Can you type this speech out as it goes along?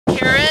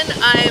Kerin.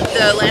 I'm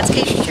the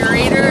landscape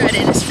curator at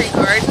Innisfree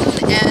Garden,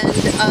 and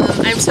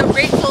I'm so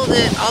grateful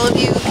that all of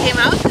you came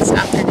out this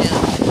afternoon.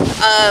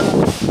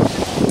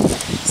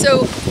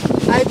 So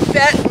I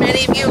bet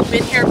many of you have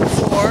been here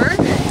before,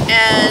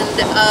 and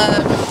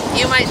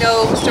you might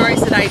know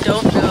stories that I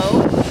don't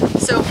know.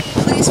 So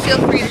please feel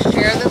free to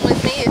share them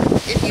with me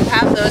if you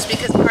have those,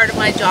 because part of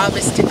my job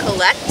is to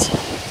collect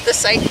the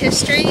site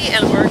history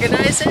and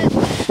organize it.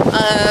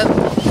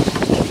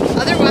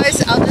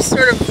 Otherwise, I'll just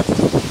sort of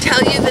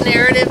tell you the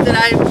narrative that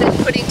I've been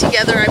putting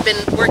together. I've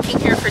been working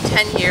here for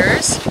 10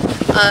 years.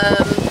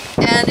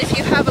 And if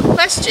you have a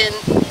question,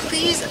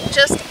 please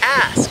just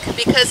ask,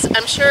 because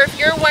I'm sure if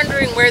you're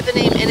wondering where the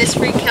name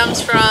Innisfree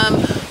comes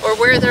from or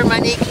where their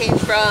money came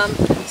from,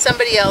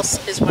 somebody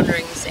else is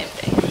wondering the same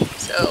thing.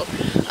 So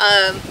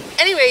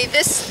anyway,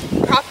 this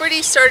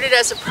property started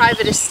as a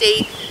private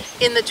estate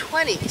in the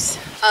 20s.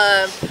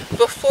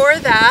 Before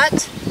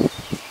that,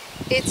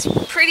 it's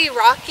pretty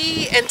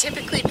rocky and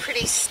typically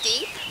pretty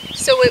steep,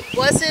 so it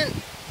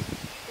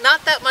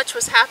not that much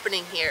was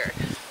happening here.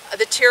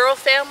 The Tyrrell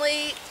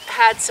family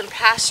had some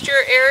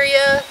pasture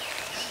area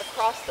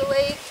across the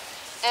lake,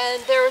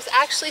 and there was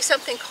actually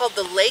something called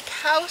the lake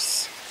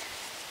house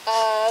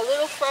a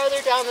little farther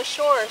down the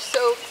shore.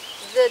 So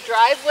the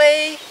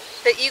driveway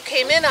that you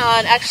came in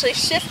on actually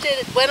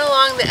shifted, went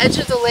along the edge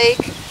of the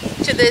lake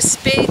to this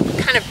big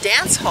kind of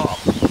dance hall.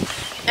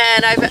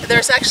 And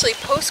there's actually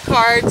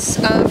postcards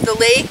of the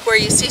lake where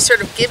you see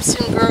sort of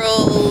Gibson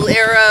Girl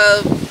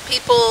era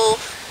people.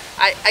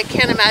 I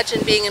can't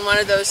imagine being in one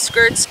of those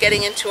skirts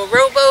getting into a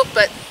rowboat,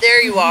 but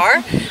there you are.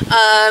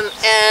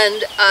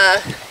 And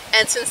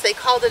since they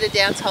called it a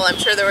dance hall, I'm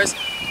sure there was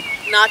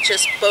not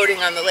just boating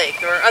on the lake.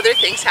 There were other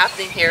things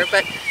happening here,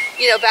 but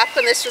you know, back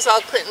when this was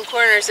all Clinton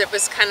Corners, it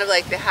was kind of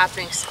like the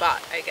happening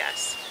spot, I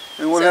guess.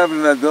 And what happened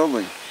to that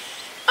building?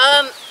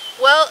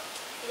 Well,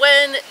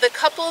 when the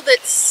couple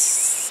that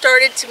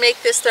started to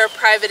make this their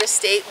private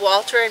estate,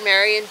 Walter and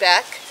Marion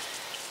Beck,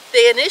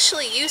 they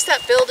initially used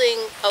that building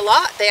a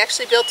lot. They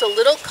actually built a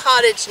little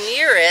cottage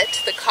near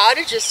it. The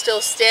cottage is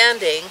still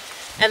standing,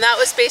 and that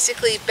was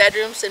basically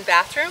bedrooms and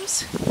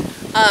bathrooms,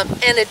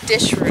 and a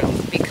dish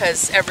room,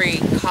 because every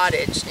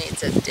cottage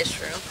needs a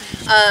dish room.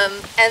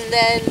 And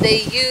then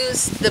they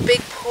used the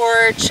big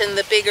porch and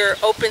the bigger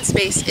open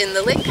space in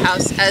the lake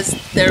house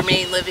as their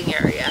main living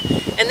area.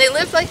 And they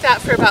lived like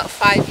that for about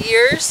 5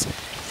 years,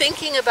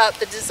 thinking about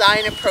the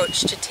design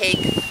approach to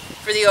take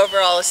for the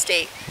overall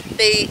estate.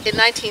 In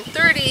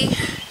 1930,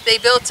 they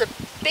built a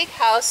big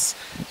house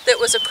that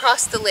was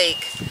across the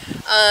lake.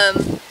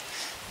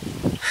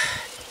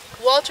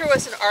 Walter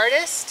was an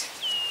artist.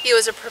 He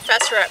was a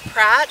professor at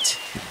Pratt,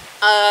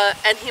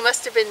 and he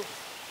must have been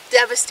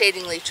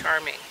devastatingly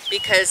charming,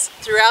 because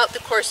throughout the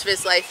course of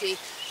his life he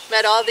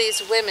met all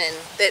these women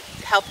that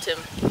helped him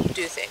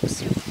do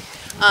things.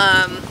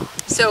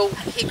 So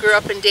he grew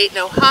up in Dayton,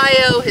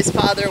 Ohio. His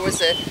father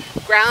was a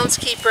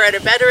groundskeeper at a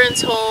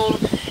veterans home,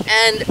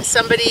 and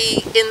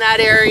somebody in that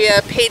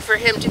area paid for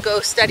him to go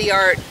study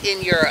art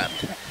in Europe.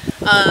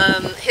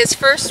 His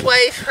first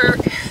wife,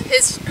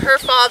 her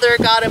father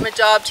got him a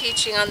job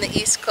teaching on the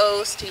East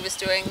Coast. He was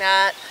doing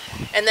that.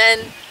 And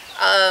then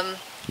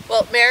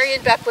well,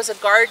 Marion Beck was a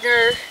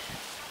gardener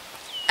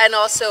and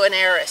also an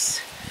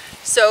heiress.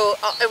 So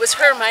it was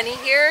her money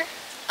here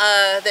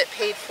that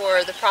paid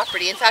for the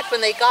property. In fact,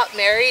 when they got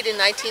married in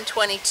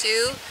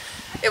 1922,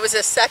 it was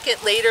a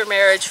second later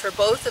marriage for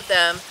both of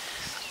them.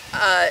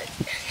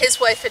 His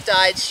wife had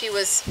died. She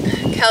was,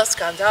 quel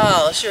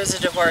scandale, she was a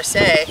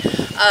divorcee.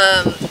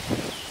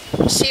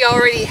 She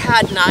already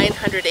had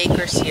 900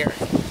 acres here,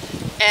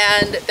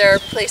 and their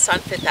place on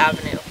Fifth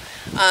Avenue.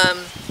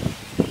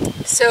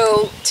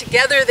 So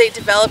together they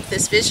developed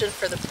this vision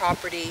for the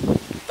property,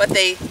 but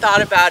they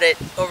thought about it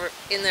over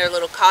in their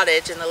little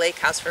cottage in the lake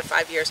house for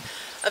 5 years.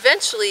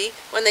 Eventually,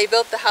 when they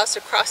built the house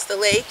across the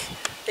lake,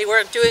 they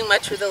weren't doing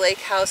much with the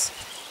lake house,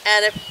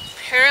 and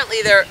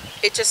apparently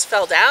it just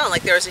fell down.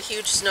 Like there was a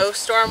huge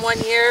snowstorm one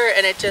year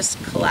and it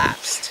just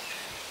collapsed.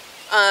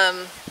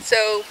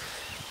 So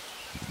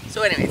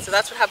anyway, so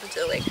that's what happened to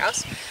the lake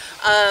house.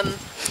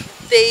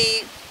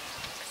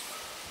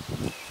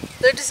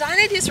 Their design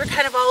ideas were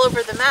kind of all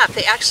over the map.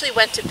 They actually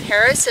went to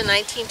Paris in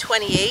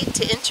 1928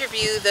 to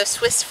interview the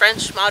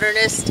Swiss-French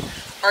modernist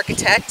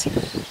architect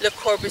Le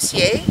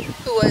Corbusier,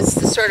 who was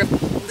the sort of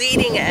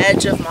leading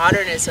edge of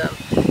modernism.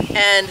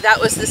 And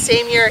that was the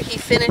same year he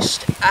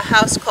finished a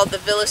house called the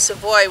Villa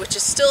Savoy, which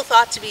is still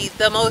thought to be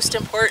the most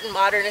important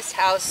modernist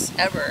house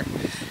ever.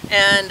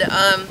 And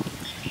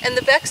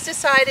the Becks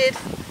decided,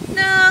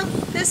 no,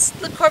 this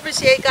Le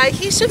Corbusier guy,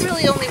 he should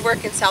really only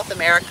work in South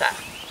America.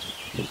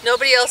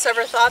 Nobody else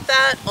ever thought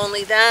that,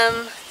 only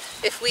them.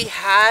 If we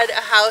had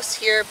a house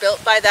here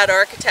built by that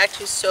architect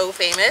who's so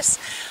famous,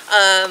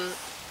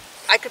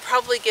 I could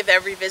probably give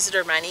every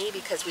visitor money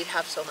because we'd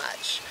have so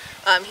much.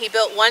 He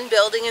built one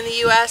building in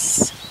the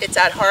US, it's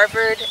at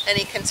Harvard, and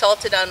he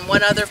consulted on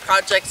one other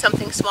project,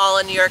 something small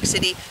in New York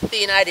City, the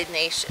United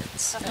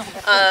Nations.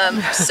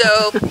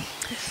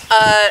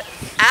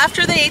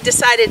 After they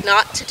decided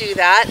not to do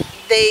that,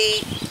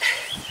 they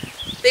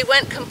they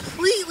went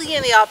completely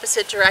in the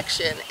opposite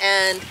direction,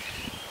 and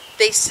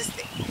they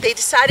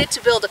decided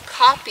to build a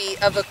copy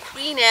of a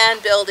Queen Anne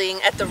building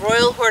at the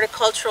Royal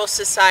Horticultural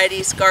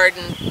Society's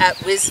garden at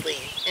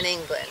Wisley in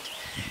England.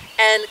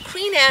 And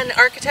Queen Anne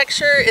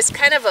architecture is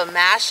kind of a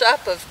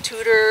mashup of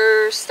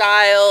Tudor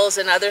styles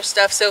and other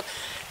stuff. So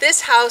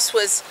this house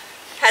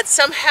had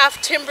some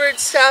half-timbered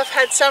stuff,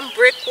 had some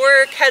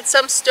brickwork, had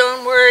some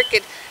stonework.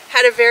 It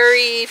had a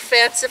very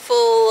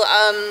fanciful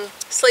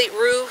slate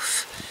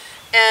roof.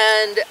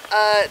 And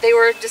they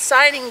were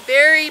designing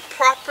very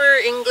proper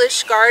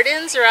English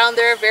gardens around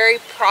their very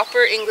proper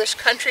English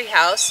country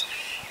house.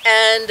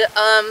 And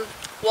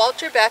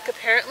Walter Beck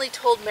apparently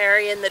told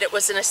Marion that it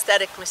was an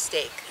aesthetic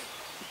mistake.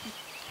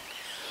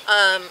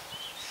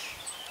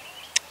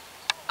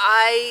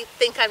 I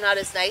think I'm not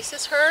as nice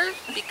as her,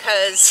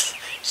 because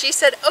she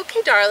said,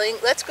 okay, darling,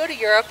 let's go to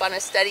Europe on a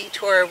study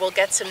tour. We'll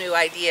get some new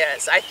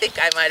ideas. I think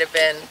I might have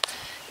been,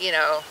 you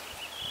know,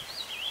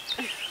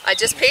 I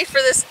just paid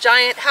for this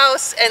giant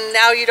house and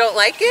now you don't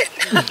like it?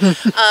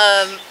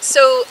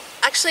 So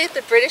actually at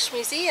the British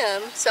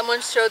Museum,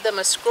 someone showed them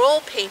a scroll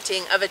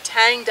painting of a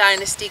Tang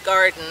Dynasty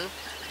garden,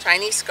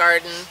 Chinese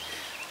garden,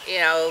 you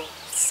know,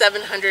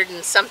 700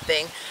 and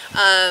something,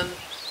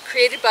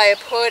 created by a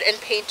poet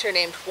and painter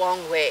named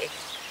Wang Wei.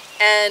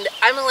 And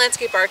I'm a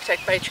landscape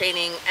architect by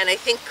training, and I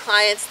think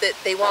clients that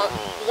they want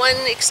one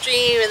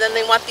extreme and then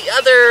they want the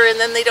other, and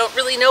then they don't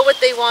really know what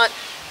they want.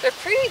 They're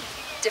pretty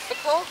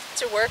difficult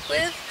to work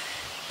with,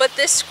 but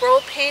this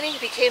scroll painting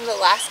became the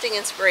lasting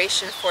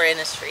inspiration for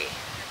Innisfree.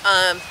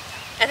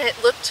 And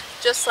it looked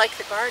just like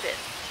the garden.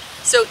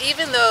 So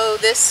even though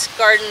this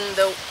garden,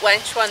 the Wang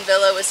Chuan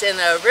Villa, was in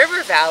a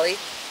river valley,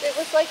 it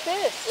was like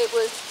this. It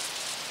was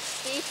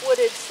steep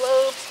wooded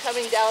slopes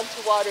coming down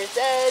to water's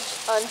edge,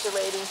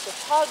 undulating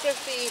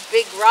topography,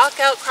 big rock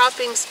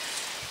outcroppings.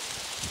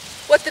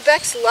 What the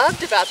Becks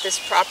loved about this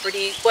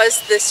property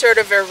was the sort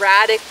of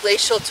erratic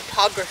glacial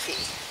topography.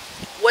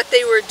 What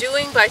they were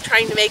doing by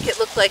trying to make it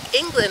look like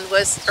England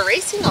was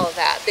erasing all of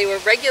that. They were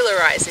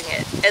regularizing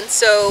it. And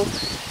so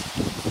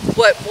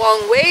what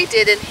Wang Wei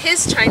did in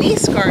his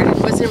Chinese garden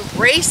was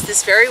embrace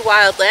this very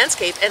wild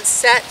landscape and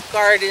set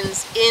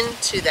gardens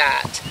into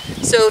that.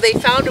 So they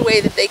found a way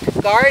that they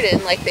could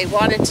garden like they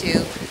wanted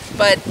to,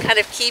 but kind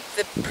of keep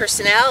the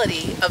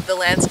personality of the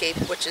landscape,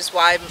 which is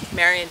why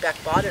Marion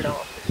Beck bought it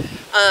all.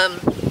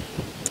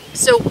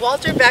 So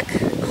Walter Beck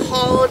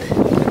called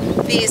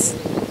this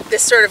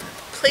sort of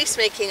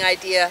placemaking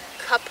idea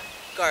cup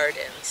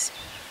gardens.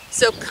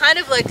 So kind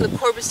of like Le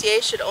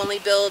Corbusier should only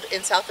build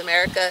in South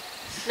America,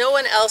 no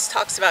one else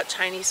talks about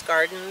Chinese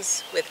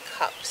gardens with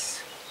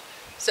cups.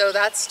 So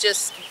that's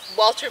just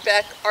Walter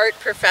Beck, art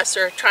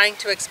professor, trying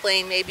to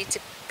explain maybe to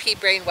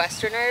pea-brain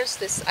Westerners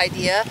this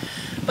idea.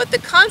 But the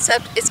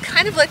concept is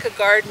kind of like a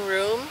garden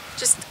room,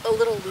 just a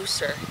little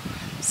looser.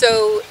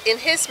 So in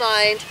his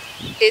mind,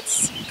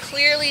 it's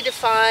clearly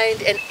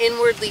defined and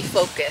inwardly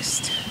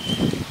focused.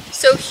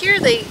 So here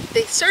they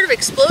sort of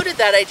exploded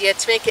that idea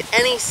to make it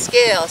any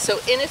scale. So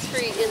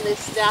Innisfree in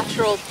this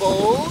natural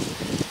bowl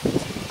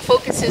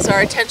focuses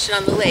our attention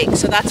on the lake.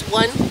 So that's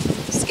one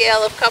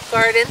scale of cup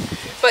garden.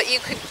 But you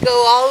could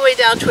go all the way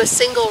down to a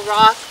single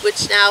rock,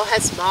 which now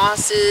has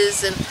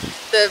mosses and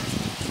the,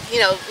 you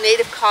know,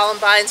 native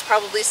columbines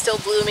probably still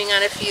blooming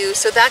on a few.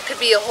 So that could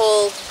be a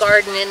whole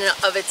garden in and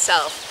of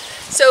itself.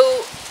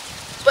 So,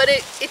 but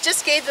it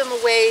just gave them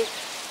a way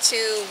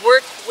to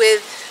work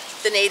with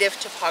the native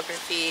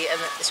topography and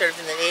sort of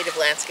in the native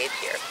landscape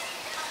here.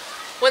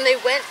 When they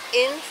went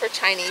in for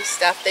Chinese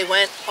stuff, they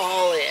went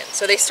all in.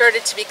 So they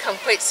started to become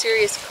quite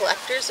serious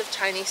collectors of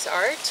Chinese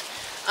art.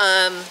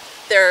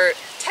 Their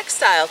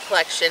textile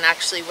collection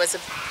actually was a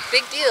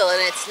big deal, and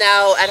it's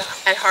now at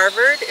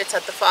Harvard. It's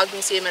at the Fogg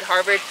Museum at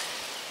Harvard.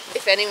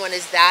 If anyone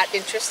is that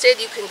interested,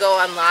 you can go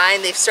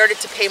online. They've started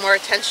to pay more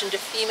attention to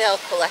female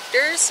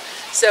collectors.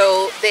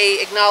 So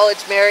they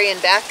acknowledge Marion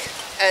Beck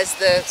as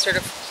the sort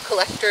of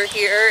collector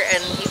here,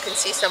 and you can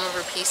see some of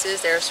her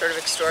pieces. They're sort of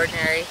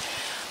extraordinary.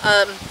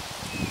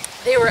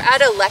 They were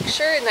at a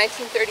lecture in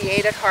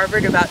 1938 at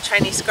Harvard about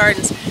Chinese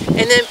gardens,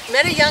 and then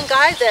met a young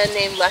guy then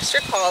named Lester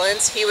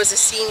Collins. He was a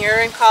senior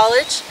in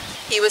college.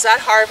 He was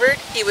at Harvard.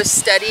 He was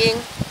studying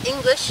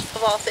English,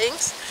 of all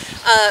things,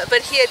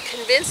 but he had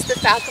convinced the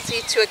faculty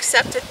to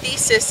accept a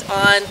thesis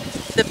on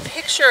the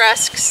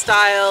picturesque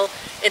style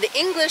in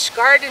English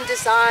garden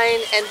design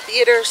and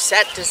theater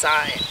set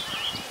design.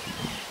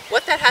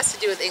 What that has to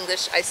do with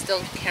English, I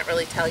still can't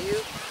really tell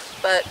you,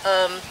 but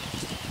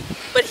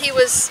he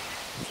was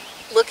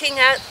looking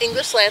at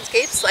English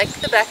landscapes like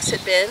the Becks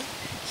had been.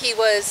 He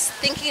was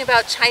thinking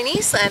about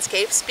Chinese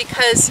landscapes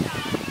because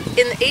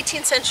in the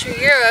 18th century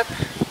Europe,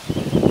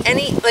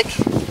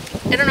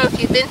 I don't know if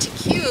you've been to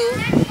Kew,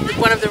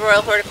 one of the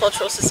Royal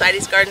Horticultural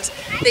Society's gardens,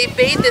 they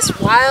made this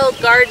wild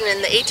garden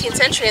in the 18th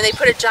century and they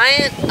put a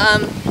giant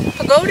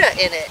pagoda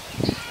in it.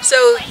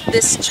 So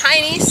this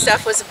Chinese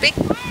stuff was a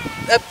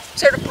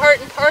sort of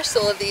part and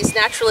parcel of these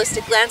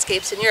naturalistic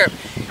landscapes in Europe.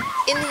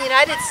 in the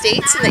United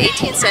States in the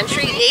 18th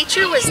century,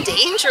 nature was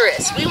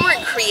dangerous. We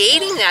weren't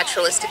creating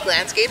naturalistic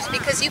landscapes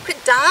because you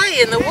could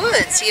die in the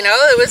woods, you know?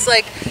 It was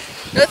like,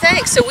 no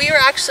thanks. So we were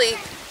actually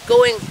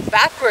going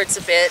backwards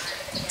a bit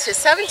to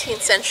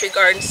 17th century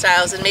garden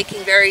styles and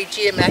making very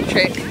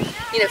geometric,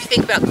 you know, if you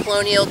think about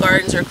colonial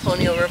gardens or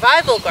colonial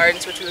revival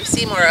gardens, which we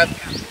see more of,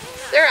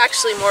 they're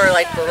actually more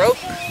like Baroque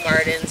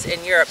gardens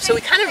in Europe. So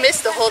we kind of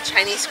missed the whole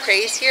Chinese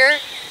craze here.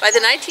 By the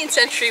 19th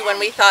century, when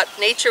we thought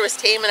nature was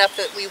tame enough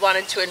that we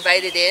wanted to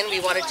invite it in, we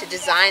wanted to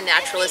design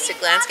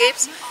naturalistic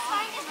landscapes,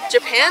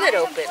 Japan had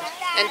opened,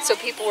 and so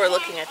people were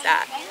looking at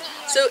that.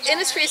 So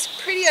Innisfree is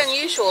pretty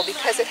unusual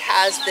because it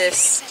has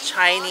this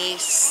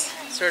Chinese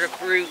sort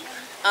of root.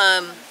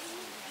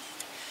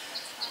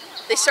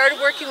 They started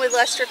working with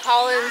Lester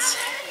Collins.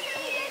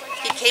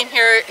 He came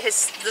here the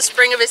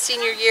spring of his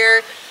senior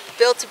year,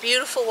 built a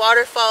beautiful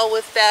waterfall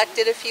with Beck,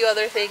 did a few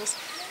other things,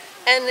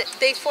 and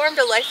they formed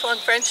a lifelong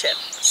friendship.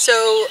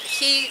 So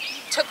he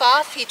took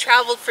off, he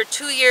traveled for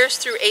 2 years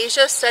through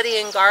Asia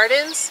studying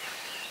gardens,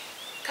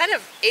 kind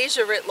of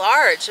Asia writ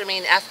large. I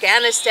mean,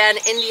 Afghanistan,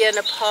 India,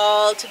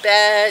 Nepal,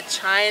 Tibet,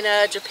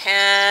 China,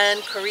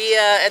 Japan,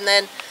 Korea, and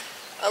then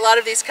a lot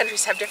of these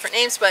countries have different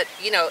names, but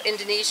you know,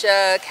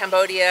 Indonesia,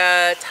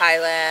 Cambodia,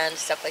 Thailand,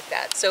 stuff like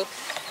that. So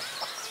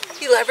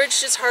he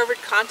leveraged his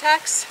Harvard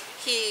contacts.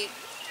 He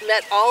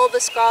met all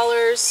the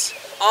scholars,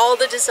 all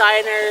the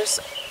designers,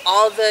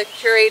 all the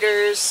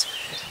curators.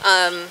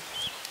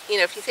 You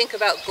know, if you think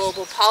about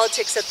global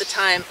politics at the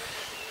time,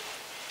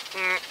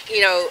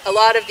 you know, a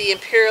lot of the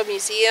Imperial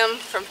Museum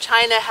from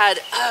China had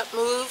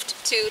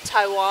moved to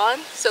Taiwan.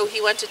 So he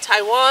went to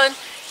Taiwan,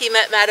 he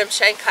met Madame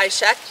Chiang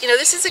Kai-shek. You know,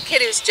 this is a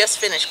kid who's just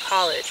finished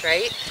college,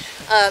 right?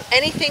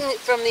 Anything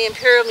from the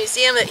Imperial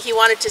Museum that he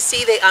wanted to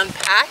see, they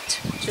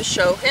unpacked to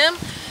show him.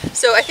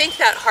 So I think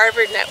that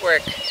Harvard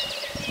network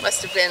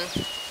must have been,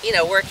 you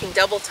know, working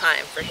double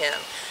time for him.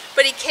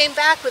 But he came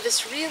back with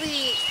this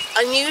really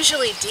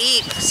unusually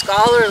deep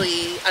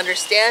scholarly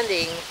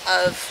understanding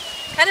of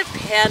kind of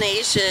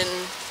Pan-Asian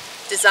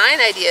design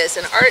ideas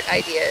and art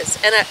ideas,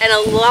 and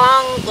a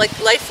long,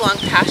 like lifelong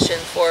passion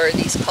for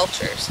these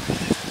cultures.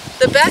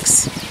 The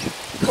Becks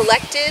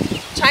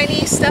collected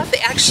Chinese stuff.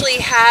 They actually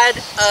had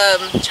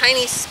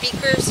Chinese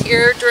speakers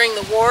here during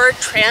the war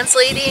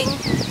translating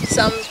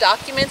some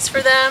documents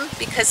for them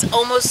because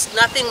almost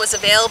nothing was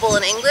available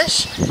in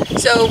English.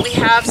 So we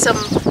have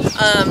some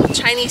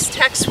Chinese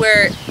texts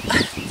where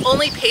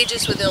only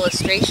pages with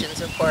illustrations,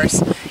 of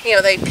course. You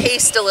know, they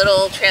paste a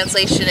little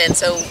translation in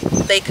so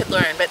they could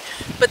learn,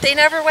 but they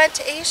never went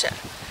to Asia.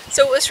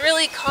 So it was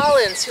really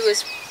Collins who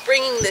was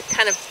bringing the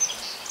kind of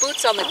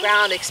boots on the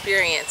ground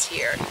experience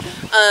here.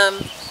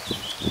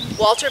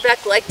 Walter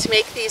Beck liked to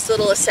make these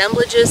little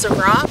assemblages of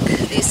rock,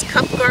 these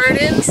cup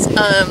gardens.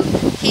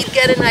 He'd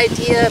get an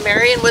idea,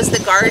 Marion was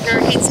the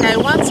gardener, he'd say, I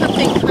want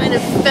something kind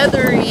of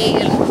feathery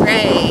and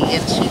gray,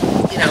 and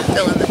she'd, you know,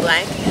 fill in the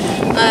blank.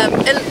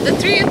 And the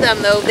three of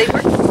them, though, they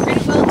worked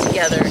pretty well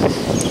together.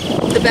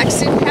 The Becks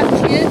didn't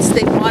have kids.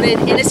 They wanted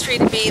Innisfree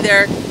to be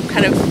their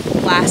kind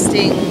of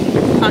lasting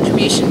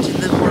contribution to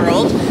the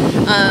world,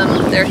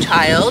 their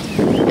child.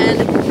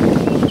 And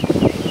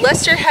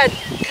Lester had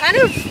kind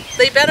of,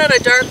 they bet on a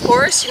dark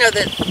horse, you know,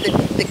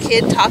 the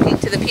kid talking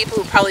to the people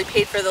who probably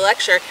paid for the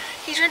lecture.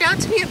 He turned out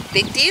to be a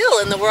big deal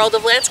in the world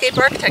of landscape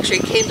architecture.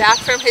 He came back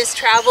from his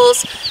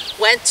travels,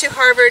 went to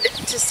Harvard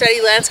to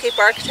study landscape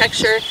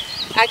architecture,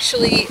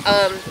 actually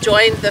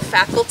joined the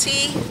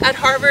faculty at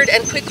Harvard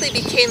and quickly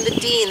became the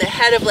dean, the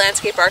head of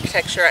landscape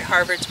architecture at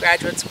Harvard's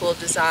Graduate School of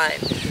Design.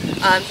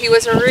 He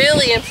was a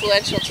really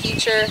influential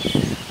teacher,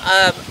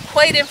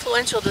 quite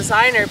influential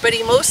designer, but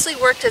he mostly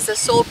worked as a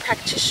sole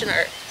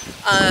practitioner.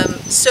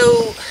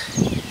 So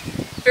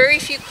very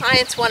few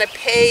clients want to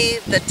pay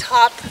the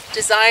top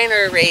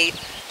designer rate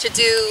to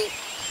do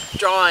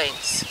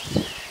drawings.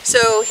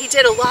 So he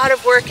did a lot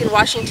of work in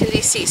Washington,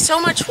 D.C., so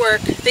much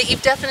work that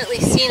you've definitely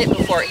seen it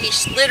before. He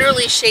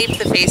literally shaped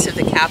the face of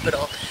the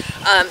Capitol.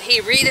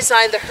 He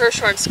redesigned the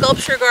Hirshhorn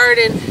Sculpture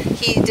Garden.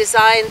 He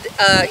designed,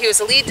 he was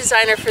a lead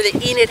designer for the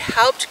Enid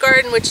Haupt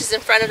Garden, which is in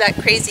front of that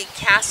crazy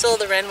castle,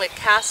 the Renwick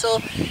Castle.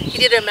 He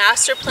did a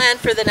master plan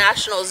for the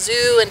National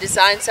Zoo and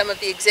designed some of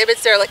the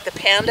exhibits there, like the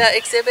panda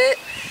exhibit.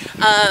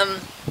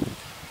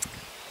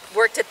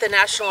 Worked at the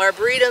National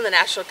Arboretum, the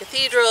National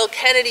Cathedral,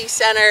 Kennedy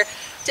Center,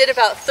 did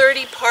about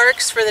 30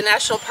 parks for the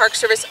National Park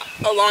Service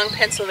along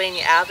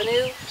Pennsylvania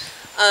Avenue.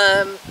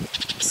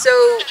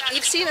 So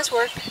you've seen his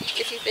work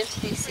if you've been to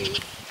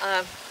DC,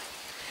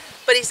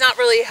 but he's not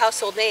really a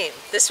household name.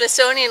 The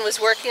Smithsonian was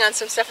working on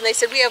some stuff and they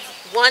said, we have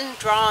one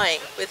drawing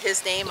with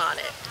his name on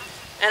it.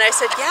 And I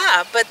said,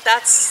 yeah, but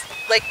that's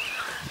like,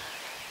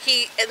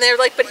 and they're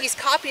like, but he's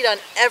copied on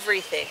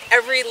everything,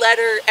 every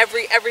letter,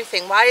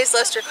 everything. Why is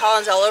Lester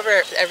Collins all over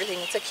everything?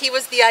 It's like he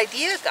was the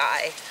idea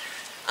guy,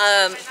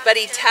 but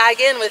he'd tag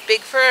in with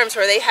big firms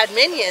where they had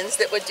minions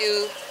that would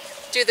do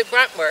the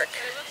grunt work.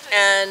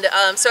 And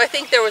so I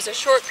think there was a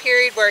short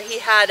period where he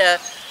had a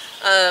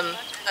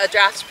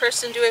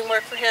draftsperson doing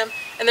work for him.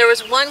 And there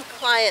was one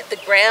client, the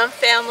Graham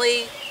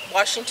family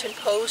Washington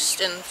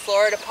Post and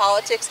Florida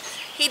Politics.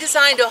 He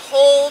designed a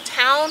whole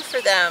town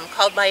for them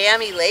called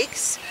Miami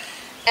Lakes,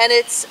 and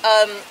it's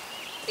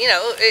you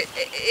know,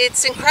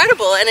 it's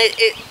incredible. And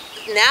it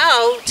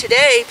now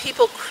today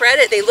people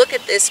credit, they look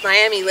at this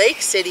Miami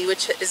Lake City,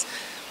 which is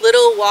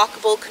little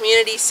walkable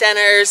community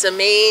centers, a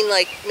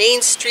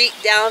main street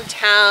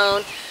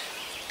downtown,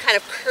 kind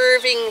of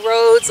curving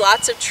roads,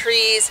 lots of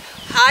trees,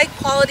 high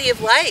quality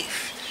of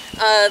life.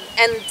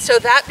 And so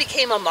that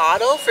became a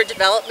model for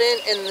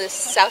development in the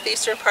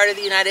southeastern part of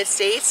the United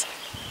States.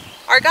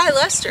 Our guy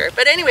Lester.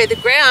 But anyway, the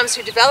Grahams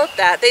who developed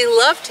that, they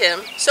loved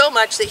him so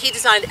much that he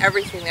designed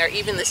everything there,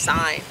 even the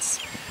signs.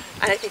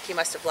 And I think he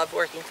must have loved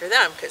working for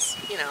them because,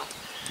 you know,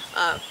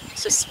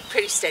 it's just a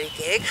pretty steady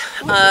gig.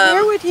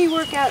 Where would he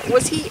work at?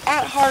 Was he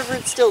at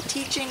Harvard still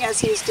teaching as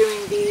he was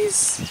doing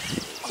these?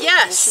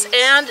 Yes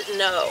and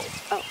no.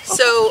 Oh, okay.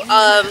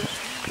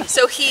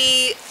 So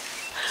he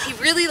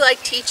really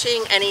liked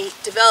teaching, and he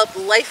developed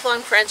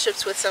lifelong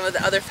friendships with some of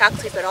the other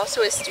faculty, but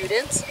also his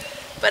students.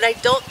 But I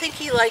don't think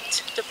he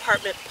liked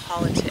department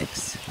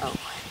politics. Oh.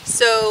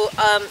 So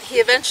he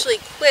eventually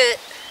quit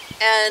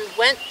and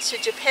went to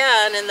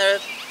Japan in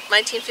the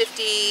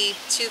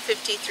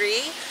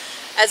 1952-53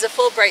 as a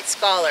Fulbright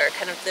scholar,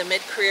 kind of the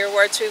mid-career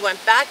award. So he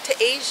went back to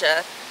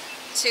Asia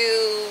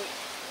to,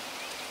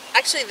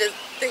 actually the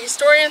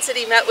historians that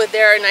he met with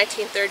there in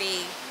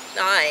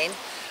 1939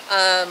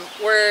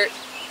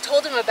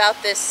 told him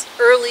about this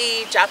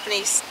early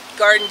Japanese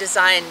garden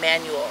design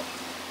manual.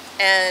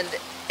 And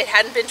it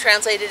hadn't been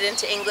translated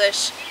into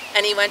English,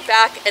 and he went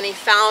back and he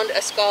found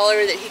a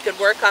scholar that he could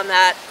work on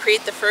that,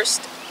 create the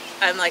first,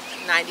 I'm like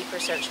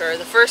 90% sure,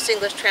 the first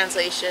English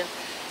translation,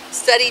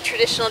 study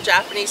traditional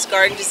Japanese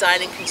garden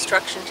design and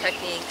construction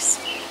techniques.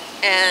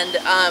 And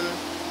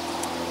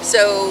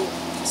so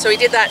he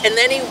did that, and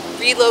then he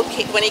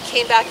relocated. When he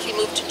came back, he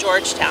moved to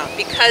Georgetown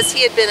because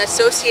he had been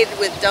associated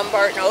with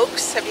Dumbarton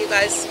Oaks. Have you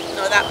guys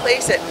know that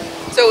place?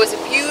 So it was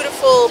a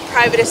beautiful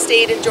private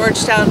estate in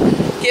Georgetown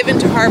given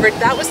to Harvard.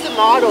 That was the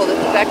model that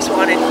the Becks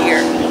wanted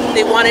here.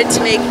 They wanted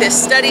to make this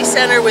study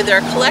center with their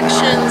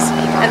collections,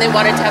 and they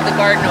wanted to have the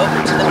garden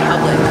open to the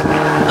public.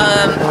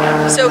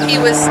 So he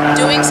was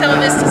doing some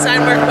of his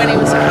design work when he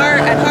was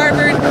at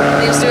Harvard, and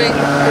he was doing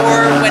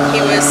more when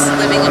he was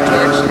living in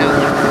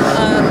Georgetown.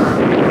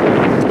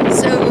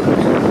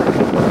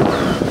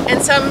 And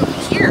some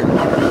here,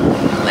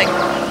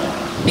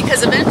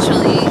 because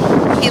eventually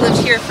he lived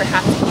here for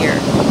half a year.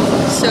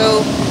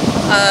 So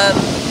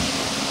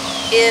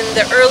in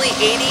the early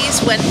 80s,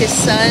 when his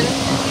son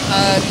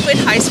quit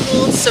high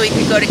school so he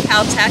could go to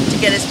Caltech to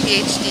get his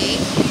PhD,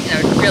 you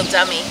know, real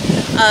dummy,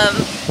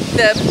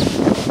 the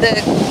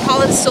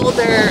Collins sold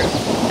their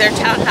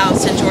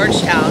townhouse in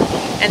Georgetown,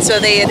 and so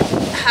they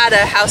had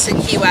a house in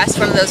Key West,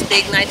 one of those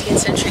big 19th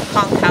century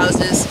conch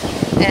houses.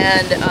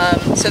 And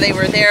so they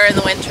were there in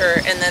the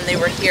winter, and then they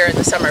were here in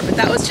the summer. But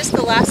that was just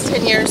the last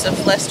 10 years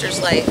of Lester's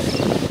life.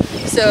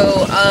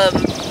 So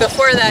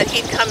before that,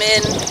 he'd come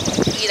in,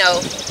 you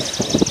know,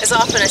 as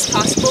often as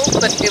possible,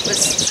 but it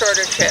was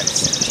shorter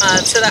trips.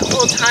 So that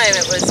whole time,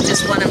 it was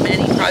just one of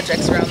many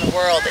projects around the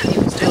world that he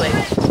was doing.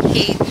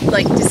 He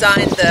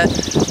designed the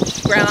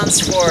grounds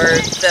for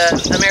the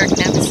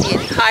American Embassy in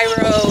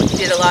Cairo.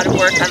 He did a lot of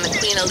work on the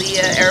Queen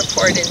Aliyah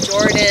Airport in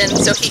Jordan.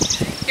 So he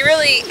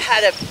really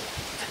had a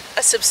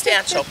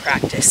substantial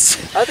practice.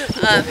 Other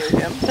people knew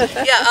him.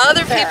 Yeah,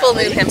 other people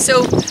knew him.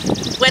 So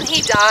when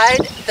he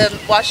died, the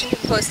Washington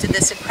Post did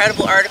this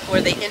incredible article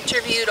where they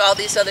interviewed all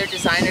these other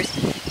designers.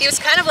 He was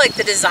kind of like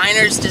the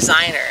designer's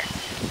designer.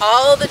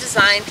 All the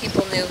design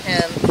people knew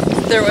him.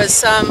 There was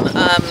some,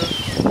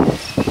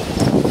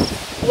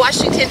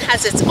 Washington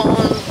has its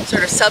own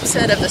sort of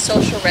subset of the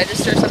social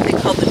register, something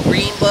called the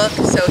Green Book,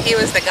 so he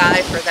was the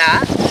guy for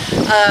that.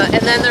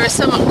 And then there was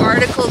some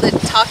article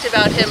that talked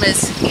about him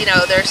as, you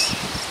know,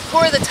 who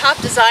are the top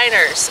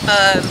designers?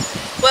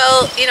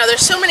 Well, you know,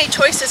 there's so many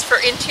choices for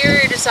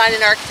interior design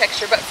and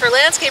architecture, but for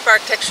landscape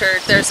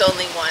architecture, there's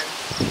only one,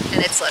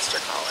 and it's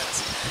Lester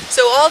Collins.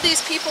 So all these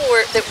people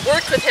that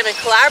worked with him and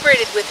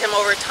collaborated with him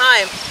over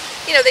time,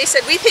 you know, they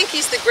said, we think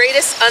he's the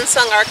greatest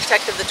unsung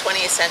architect of the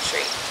 20th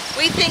century.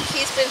 We think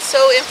he's been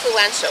so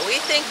influential. We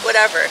think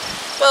whatever.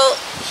 Well,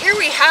 here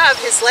we have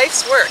his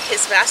life's work,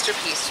 his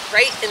masterpiece,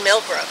 right in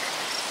Millbrook.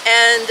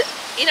 And,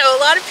 you know, a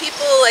lot of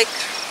people, like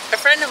a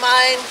friend of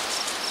mine,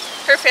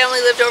 her family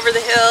lived over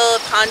the hill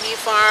at Pondview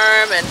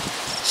Farm, and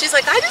she's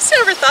like, I just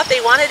never thought they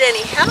wanted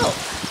any help.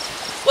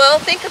 Well,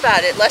 think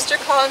about it. Lester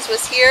Collins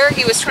was here.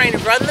 He was trying to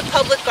run the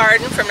public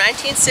garden from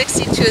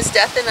 1960 to his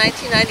death in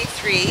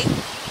 1993.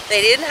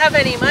 They didn't have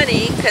any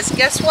money because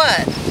guess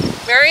what?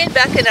 Marion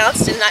Beck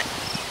announced in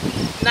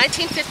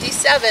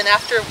 1957,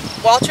 after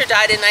Walter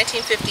died in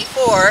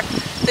 1954,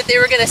 that they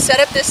were going to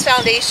set up this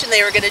foundation,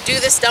 they were going to do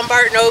this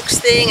Dumbarton Oaks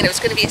thing, and it was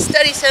going to be a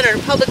study center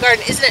and a public garden.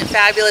 Isn't it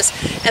fabulous?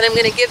 And I'm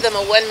going to give them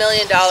a $1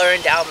 million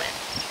endowment.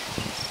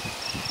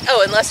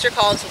 Oh, and Lester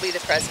Collins will be the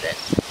president.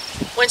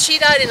 When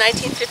she died in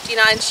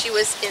 1959, she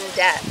was in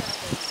debt.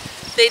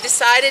 They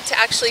decided to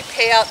actually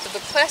pay out the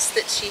bequest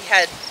that she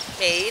had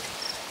made,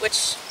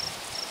 which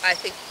I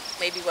think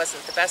maybe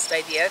wasn't the best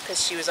idea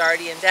because she was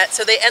already in debt.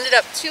 So they ended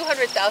up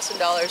 $200,000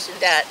 in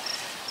debt.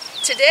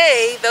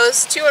 Today,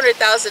 those $200,000,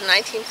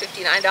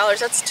 $1959,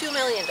 that's $2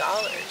 million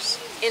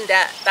in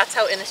debt. That's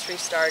how Innisfree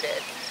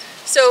started.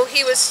 So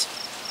he was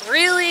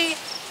really,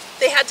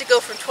 they had to go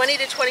from 20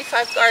 to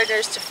 25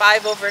 gardeners to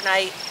 5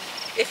 overnight.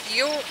 If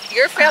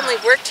your family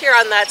worked here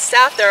on that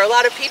staff, there are a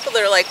lot of people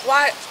that are like,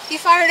 "What? He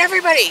fired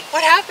everybody.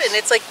 What happened?"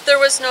 It's like there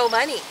was no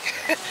money.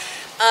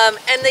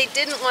 And they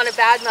didn't want to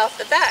badmouth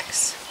the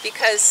Becks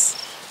because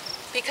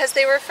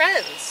they were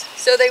friends.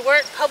 So they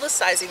weren't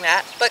publicizing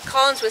that. But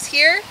Collins was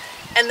here,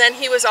 and then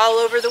he was all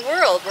over the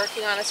world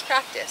working on his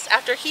practice.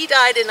 After he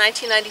died in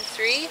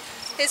 1993,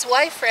 his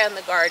wife ran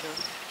the garden.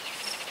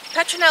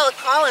 Petronella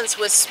Collins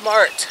was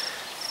smart.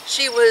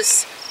 She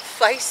was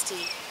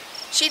feisty.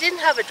 She didn't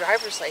have a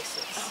driver's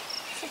license.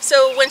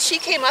 So when she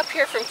came up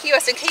here from Key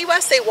West, in Key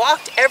West they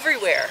walked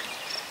everywhere.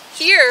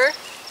 Here,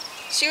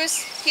 she was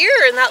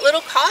here in that little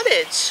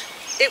cottage.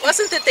 It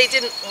wasn't that they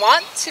didn't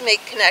want to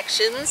make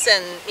connections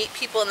and meet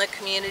people in the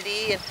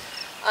community,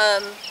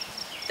 and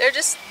they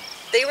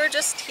were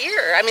just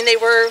here. I mean, they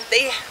were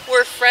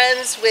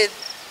friends with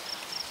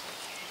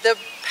the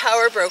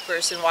power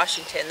brokers in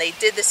Washington. They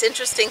did this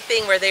interesting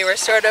thing where they were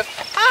sort of,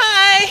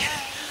 "Hi."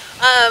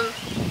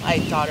 My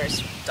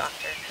daughter's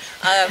doctor.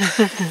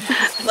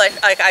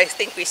 I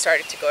think we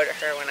started to go to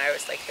her when I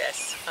was like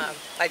this.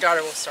 My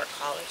daughter will start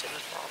college in the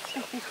fall.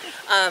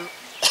 So.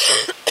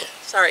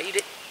 Sorry, you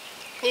didn't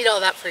need all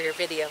that for your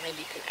video. Maybe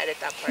you can edit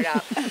that part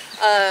out.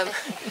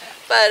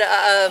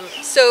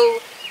 So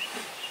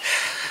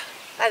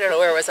I don't know,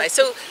 where was I?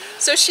 So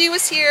she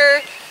was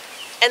here,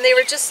 and they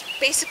were just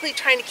basically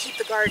trying to keep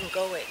the garden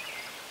going.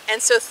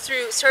 And so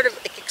through sort of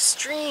like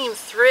extreme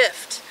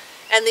thrift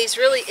and these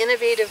really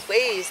innovative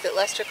ways that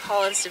Lester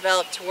Collins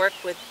developed to work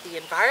with the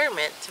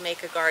environment to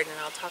make a garden, and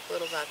I'll talk a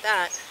little about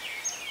that,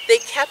 they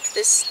kept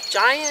this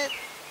giant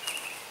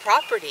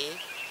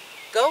property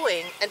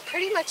going and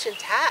pretty much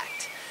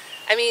intact.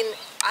 I mean,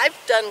 I've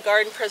done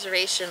garden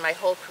preservation my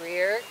whole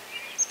career.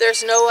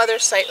 There's no other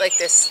site like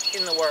this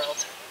in the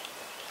world.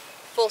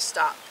 Full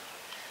stop.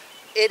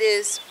 It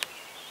is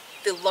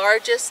the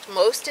largest,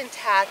 most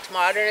intact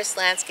modernist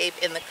landscape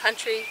in the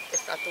country,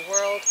 if not the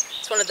world.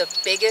 It's one of the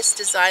biggest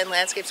design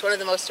landscapes, one of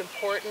the most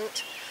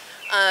important.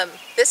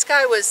 This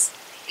guy was,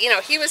 you know,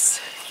 he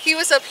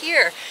was up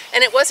here,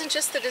 and it wasn't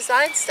just the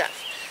design stuff.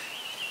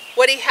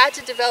 What he had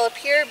to develop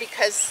here,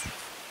 because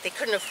they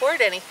couldn't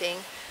afford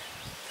anything,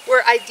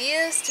 were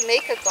ideas to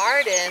make a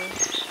garden.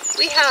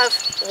 We have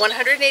a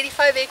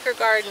 185-acre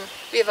garden.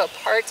 We have a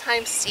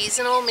part-time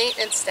seasonal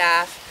maintenance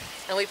staff,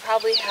 and we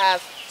probably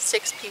have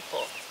 6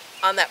 people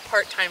on that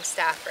part-time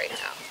staff right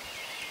now.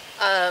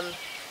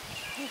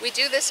 We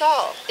do this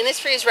all.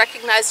 Innisfree is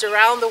recognized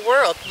around the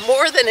world,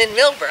 more than in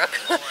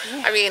Millbrook.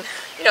 I mean,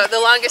 you know, the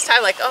longest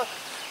time, like, oh,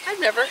 I've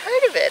never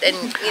heard of it.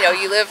 And, you know,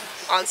 you live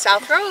on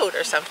South Road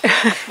or something.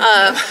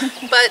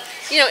 But,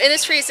 you know,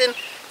 Innisfree's in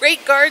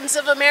Great Gardens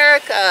of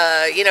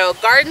America, you know,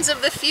 Gardens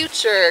of the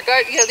Future.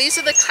 You know, these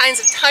are the kinds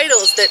of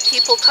titles that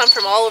people come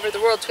from all over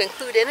the world to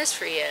include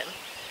Innisfree in,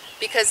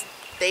 because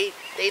they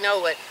know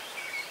what,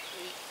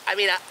 I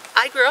mean,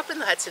 I grew up in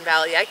the Hudson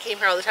Valley. I came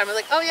here all the time. I was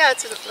like, oh yeah,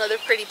 it's another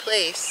pretty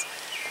place.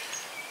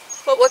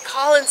 But what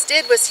Collins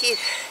did was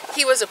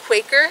he was a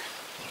Quaker.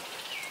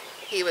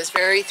 He was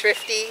very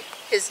thrifty.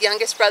 His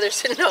youngest brother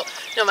said, no,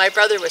 my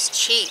brother was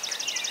cheap.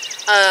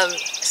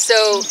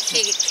 So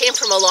he came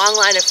from a long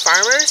line of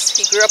farmers.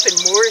 He grew up in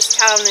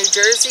Moorestown, New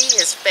Jersey.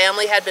 His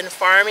family had been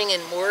farming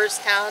in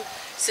Moorestown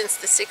since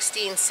the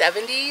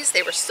 1670s.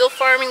 They were still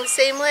farming the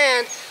same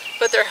land,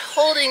 but their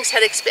holdings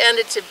had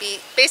expanded to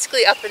be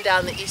basically up and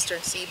down the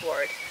eastern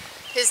seaboard.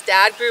 His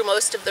dad grew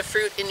most of the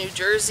fruit in New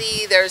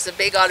Jersey. There's a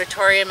big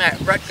auditorium at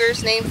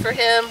Rutgers named for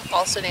him,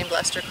 also named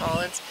Lester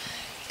Collins.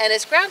 And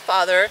his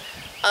grandfather,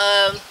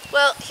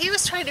 well, he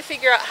was trying to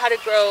figure out how to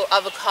grow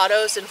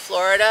avocados in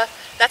Florida.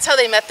 That's how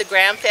they met the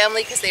Graham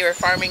family, because they were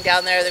farming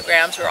down there. The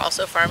Grahams were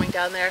also farming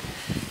down there.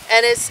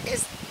 And his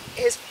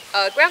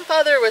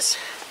grandfather was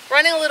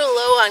running a little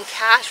low on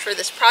cash for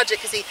this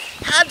project because he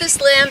had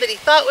this land that he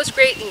thought was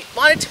great and he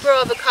wanted to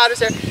grow avocados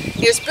there.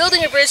 He was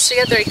building a bridge to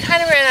get there. He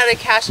kind of ran out of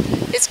cash.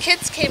 His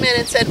kids came in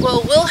and said,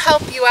 well, we'll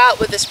help you out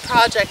with this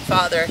project,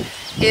 Father,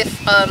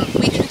 if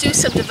we can do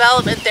some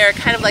development there,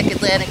 kind of like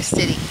Atlantic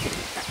City.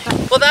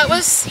 Well, that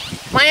was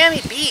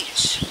Miami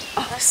Beach.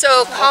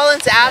 So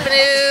Collins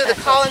Avenue, the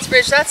Collins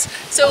Bridge,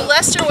 so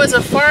Lester was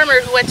a farmer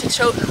who went to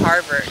Choate and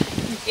Harvard.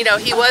 You know,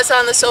 he was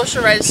on the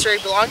social register,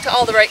 he belonged to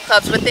all the right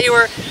clubs, but they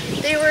were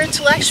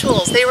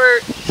intellectuals. They were,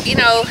 you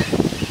know,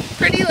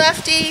 pretty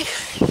lefty,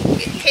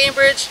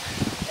 Cambridge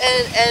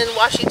and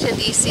Washington,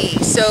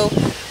 D.C. So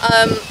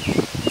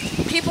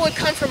people would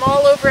come from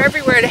all over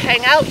everywhere to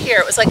hang out here.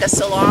 It was like a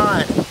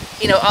salon.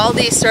 You know, all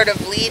these sort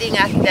of leading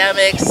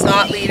academics,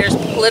 thought leaders,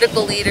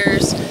 political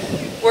leaders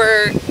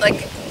were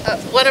like,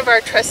 one of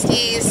our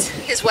trustees,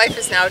 his wife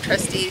is now a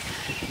trustee,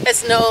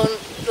 has known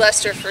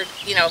Lester for,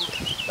 you know,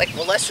 like,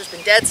 well, Lester's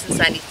been dead since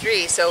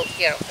 '93, so,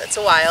 you know, that's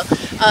a while.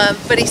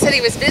 But he said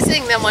he was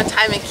visiting them one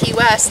time in Key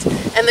West,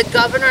 and the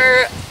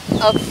governor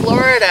of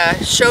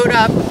Florida showed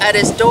up at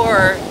his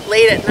door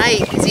late at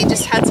night because he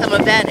just had some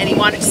event and he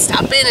wanted to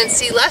stop in and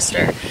see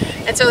Lester.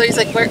 And so he's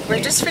like, we're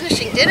just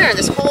finishing dinner and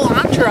this whole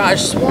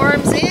entourage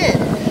swarms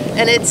in.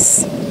 And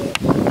it's,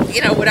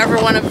 you know, whatever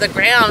one of the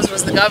Grahams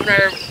was the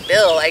Governor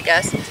Bill, I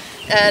guess.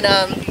 And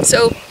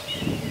so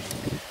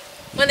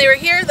when they were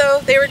here, though,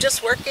 they were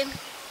just working.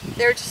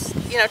 They were just,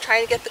 you know,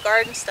 trying to get the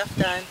garden stuff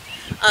done.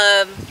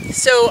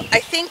 So I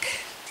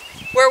think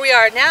where we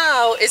are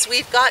now is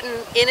we've gotten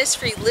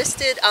Innisfree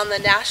listed on the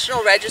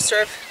National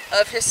Register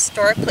of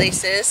Historic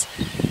Places.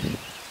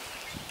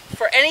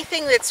 For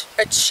anything that's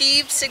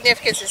achieved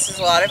significance, this is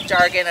a lot of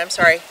jargon, I'm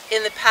sorry,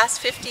 in the past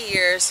 50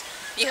 years,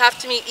 you have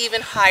to meet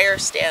even higher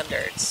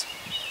standards.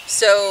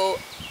 So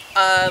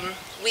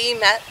we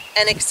met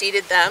and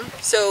exceeded them.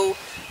 So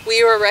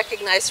we were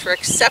recognized for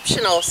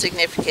exceptional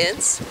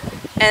significance.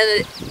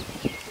 And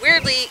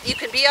weirdly, you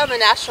can be on the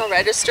National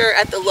Register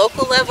at the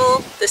local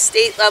level, the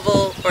state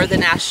level, or the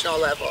national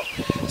level.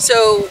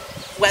 So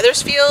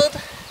Wethersfield,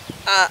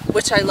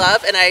 which I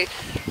love, and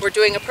we're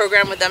doing a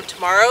program with them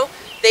tomorrow,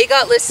 they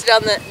got listed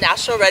on the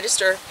National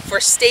Register for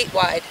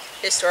statewide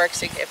historic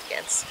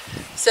significance.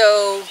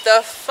 So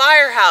the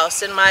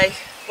firehouse in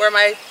where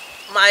my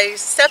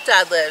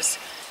stepdad lives,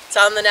 it's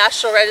on the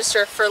National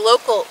Register for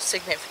local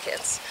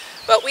significance.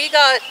 But we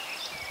got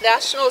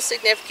national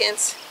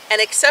significance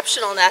and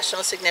exceptional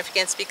national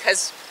significance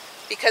because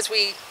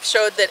we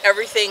showed that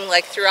everything,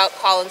 like throughout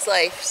Colin's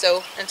life,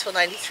 so until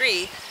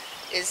 '93,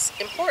 is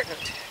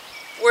important.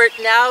 We're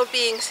now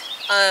being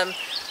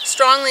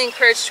strongly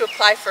encouraged to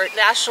apply for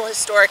National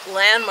Historic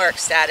Landmark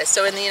status.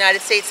 So in the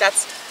United States,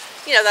 that's,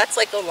 you know, that's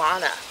like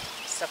Olana,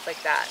 stuff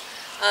like that.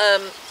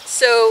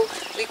 So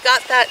we've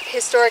got that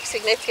historic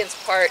significance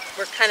part.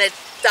 We're kind of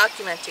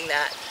documenting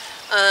that.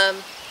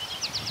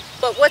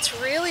 But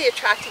what's really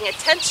attracting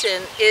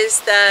attention is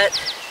that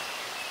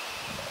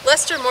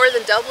Lester more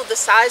than doubled the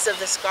size of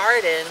this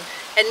garden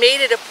and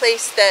made it a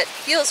place that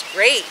feels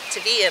great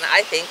to be in,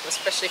 I think,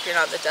 especially if you're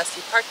not in the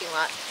dusty parking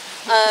lot,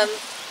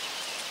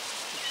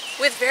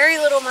 with very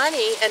little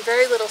money and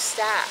very little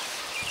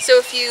staff. So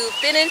if you've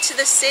been into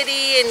the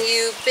city and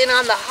you've been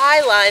on the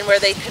High Line where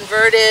they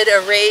converted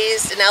a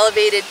raised and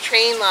elevated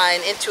train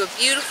line into a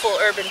beautiful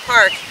urban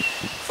park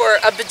for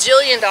 $1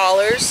 bajillion,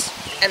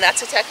 and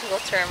that's a technical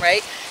term,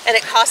 right? And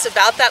it costs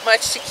about that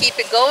much to keep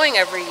it going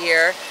every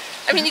year.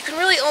 I mean, you can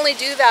really only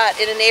do that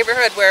in a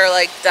neighborhood where,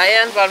 like,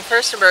 Diane von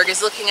Furstenberg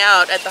is looking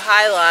out at the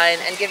High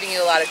Line and giving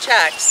you a lot of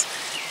checks.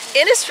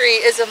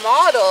 Innisfree is a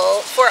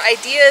model for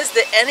ideas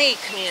that any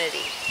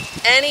community,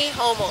 any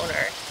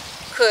homeowner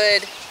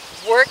could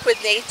work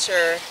with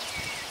nature,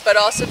 but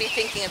also be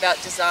thinking about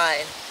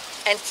design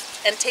and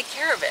take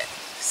care of it.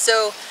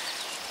 So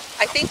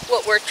I think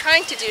what we're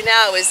trying to do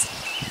now is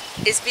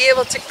be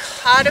able to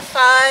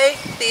codify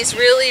these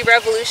really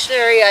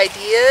revolutionary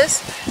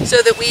ideas so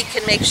that we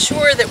can make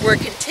sure that we're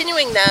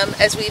continuing them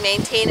as we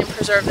maintain and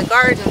preserve the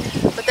garden.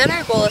 But then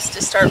our goal is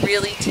to start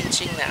really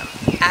teaching them,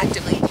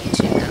 actively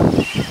teaching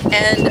them.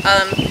 And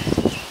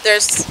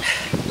there's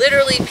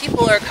literally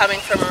people are coming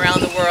from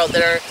around the world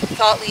that are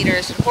thought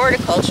leaders in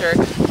horticulture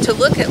to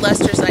look at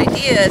Lester's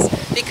ideas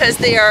because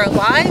they are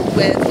aligned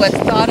with what's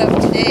thought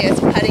of today as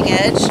cutting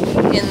edge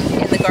in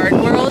the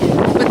garden world,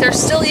 but they're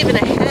still even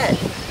ahead.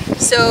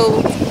 So,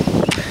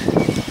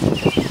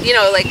 you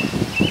know, like,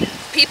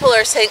 people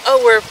are saying,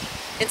 oh,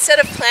 instead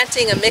of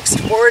planting a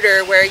mixed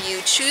border where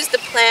you choose the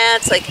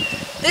plants, like,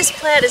 this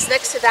plant is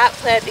next to that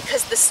plant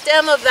because the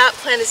stem of that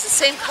plant is the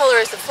same color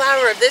as the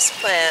flower of this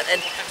plant.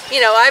 And, you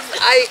know, I've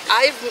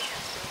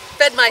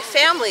fed my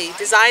family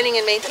designing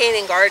and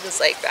maintaining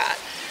gardens like that.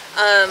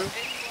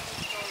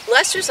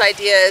 Lester's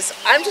idea is,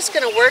 I'm just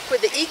going to work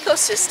with the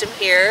ecosystem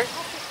here.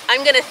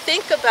 I'm going to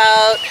think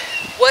about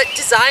what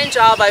design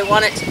job I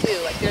want it to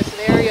do. Like, there's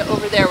an area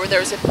over there where there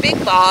was a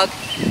big bog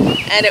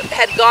and it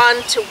had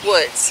gone to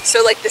woods.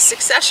 So, like, the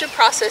succession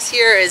process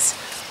here is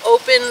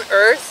open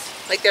earth,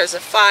 like there's a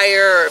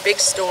fire or a big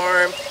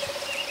storm,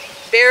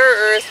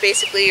 bare earth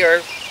basically,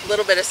 or a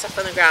little bit of stuff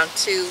on the ground,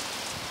 to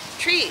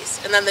trees.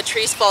 And then the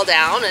trees fall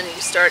down and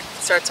you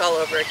starts all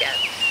over again.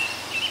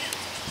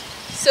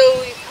 So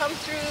you come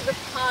through the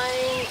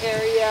pine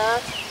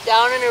area,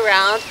 down and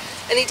around,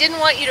 and he didn't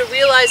want you to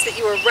realize that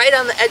you were right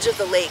on the edge of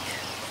the lake.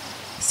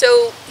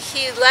 So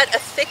he let a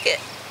thicket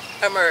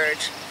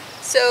emerge.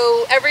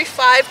 So every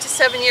 5 to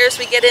 7 years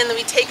we get in and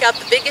we take out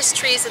the biggest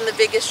trees and the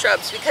biggest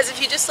shrubs, because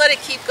if you just let it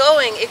keep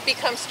going, it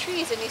becomes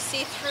trees and you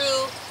see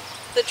through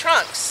the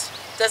trunks.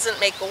 It doesn't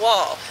make a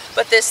wall.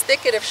 But this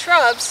thicket of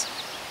shrubs,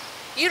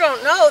 you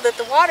don't know that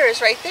the water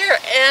is right there.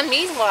 And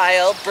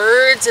meanwhile,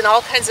 birds and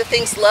all kinds of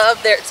things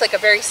love there. It's like a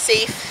very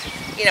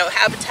safe, you know,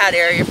 habitat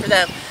area for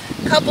them.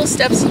 A couple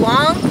steps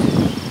along,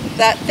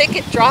 that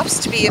thicket drops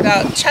to be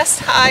about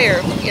chest high,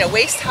 or, you know,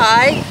 waist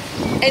high,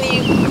 and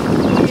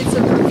it's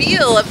a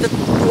reveal of the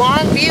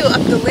long view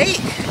up the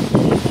lake.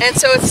 And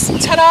so it's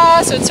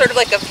ta-da! So it's sort of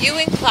like a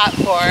viewing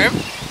platform,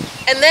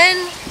 and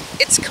then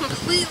it's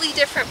completely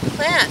different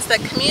plants.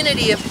 That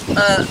community of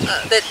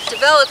that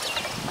developed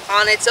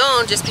on its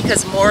own just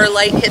because more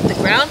light hit the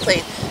ground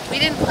plane we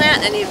didn't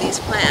plant any of these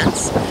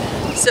plants.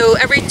 So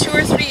every 2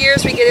 or 3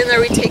 years we get in there,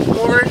 we take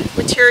more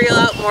material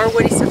out, more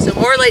woody stuff, so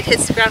more light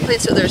hits the ground plane.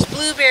 So there's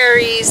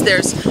blueberries,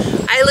 there's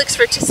Ilex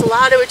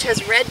verticillata, which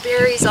has red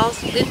berries all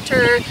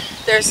winter.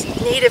 There's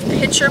native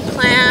pitcher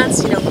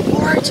plants, you know,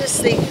 gorgeous.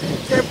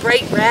 They're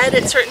bright red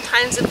at certain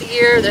times of the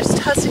year. There's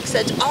tussock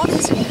sedge, all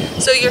these.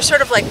 So you're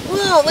sort of like,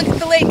 whoa, look at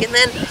the lake. And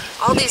then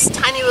all these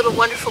tiny little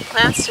wonderful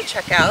plants to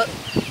check out.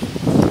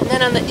 And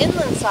then on the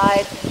inland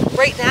side,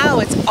 right now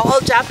it's all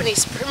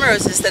Japanese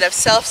primroses that have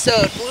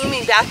self-sowed,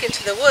 blooming back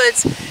into the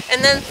woods.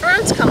 And then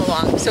ferns come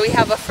along. So we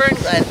have a fern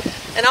glen.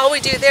 And all we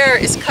do there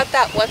is cut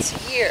that once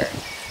a year.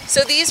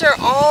 So these are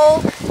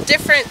all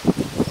different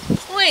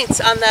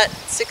points on that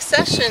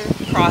succession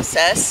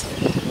process,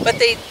 but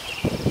they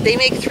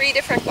make 3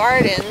 different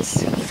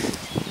gardens,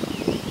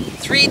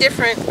 3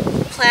 different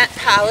plant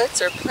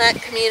palettes or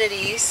plant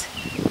communities.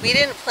 We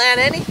didn't plant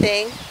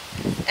anything,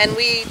 and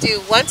we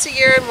do once a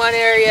year in one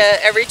area,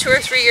 every 2 or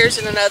 3 years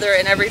in another,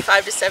 and every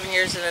 5 to 7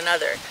 years in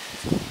another.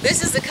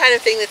 This is the kind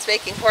of thing that's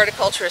making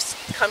horticulturists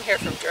come here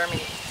from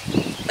Germany.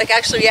 Like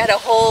actually we had a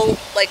whole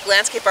like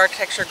landscape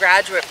architecture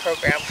graduate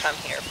program come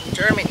here from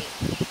Germany.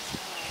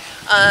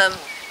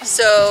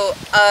 So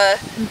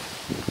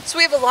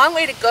we have a long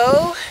way to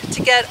go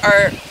to get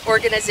our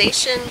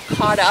organization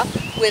caught up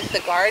with the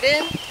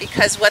garden,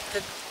 because what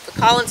the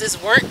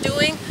Collinses weren't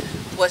doing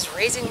was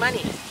raising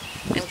money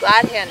and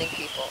glad-handing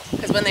people.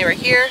 Because when they were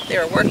here, they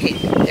were working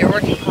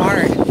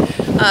hard.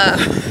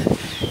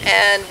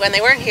 And when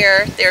they weren't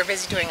here, they were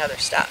busy doing other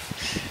stuff.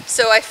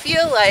 So I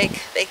feel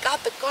like they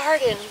got the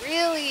garden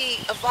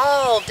really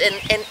evolved and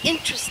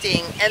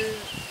interesting, and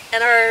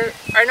our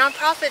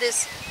nonprofit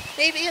is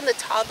maybe in the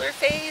toddler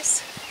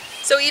phase.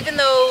 So even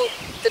though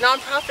the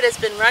nonprofit has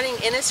been running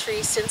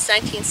Innisfree since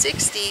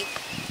 1960,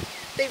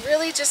 they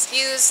really just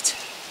used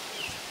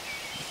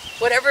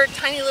whatever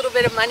tiny little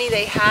bit of money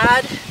they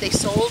had. They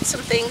sold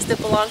some things that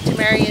belonged to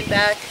Marion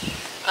Beck.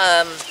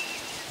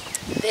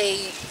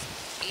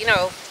 You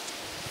know,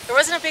 there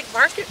wasn't a big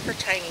market for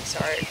Chinese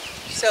art.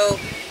 So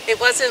it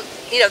wasn't,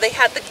 you know, the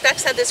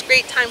Becks had this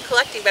great time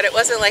collecting, but it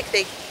wasn't like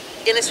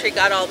Innisfree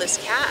got all this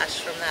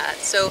cash from that.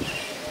 So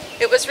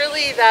it was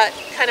really that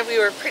kind of, we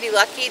were pretty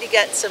lucky to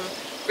get some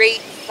great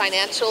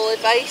financial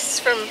advice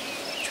from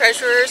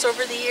treasurers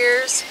over the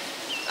years.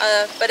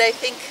 But I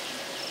think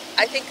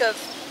of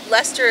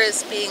Lester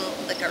as being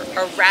like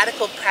a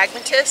radical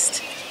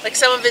pragmatist. Like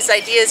some of his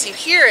ideas, you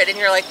hear it and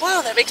you're like,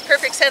 wow, that makes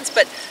perfect sense.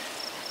 But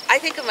I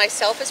think of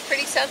myself as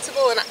pretty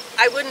sensible, and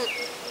I wouldn't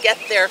get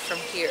there from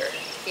here.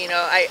 You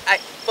know,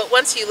 but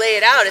once you lay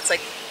it out, it's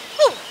like,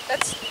 oh,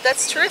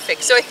 that's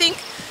terrific. So I think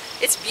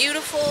it's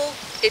beautiful.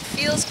 It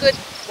feels good.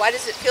 Why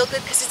does it feel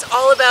good? Because it's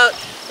all about,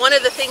 one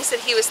of the things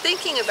that he was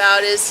thinking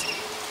about is,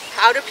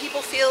 how do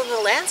people feel in the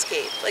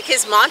landscape? Like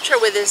his mantra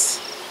with his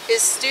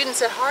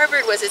students at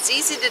Harvard was, it's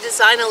easy to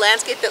design a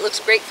landscape that looks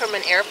great from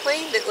an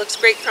airplane, that looks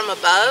great from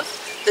above.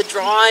 The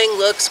drawing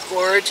looks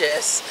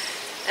gorgeous.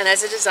 And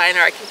as a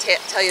designer, I can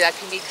tell you that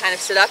can be kind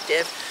of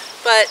seductive.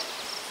 But,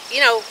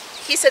 you know,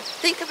 he said,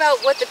 think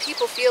about what the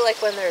people feel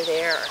like when they're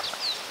there.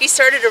 He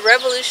started a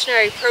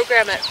revolutionary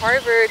program at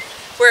Harvard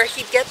where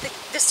he'd get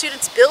the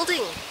students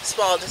building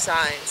small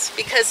designs,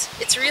 because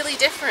it's really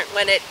different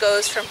when it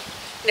goes from,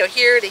 you know,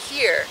 here to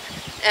here.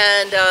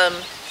 And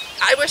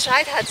I wish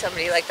I'd had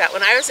somebody like that.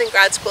 When I was in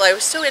grad school, I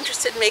was so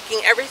interested in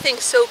making everything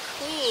so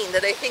clean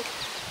that I think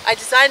I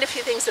designed a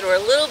few things that were a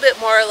little bit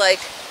more like,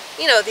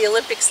 you know, the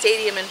Olympic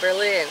Stadium in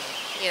Berlin,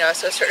 you know,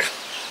 so sort of,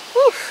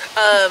 whew.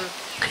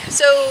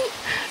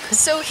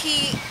 So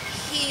he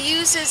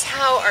uses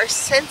how our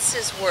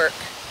senses work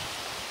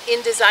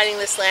in designing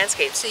this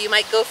landscape. So you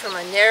might go from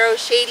a narrow,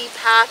 shady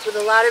path with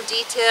a lot of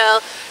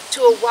detail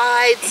to a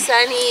wide,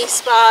 sunny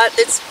spot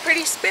that's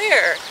pretty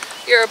spare.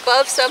 You're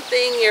above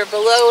something, you're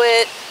below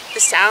it, the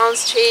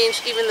sounds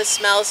change, even the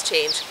smells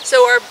change.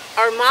 So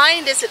our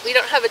mind isn't, we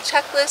don't have a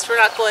checklist, we're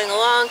not going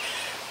along,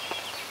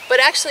 but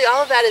actually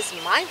all of that is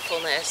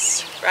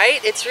mindfulness,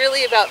 right? It's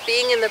really about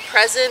being in the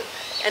present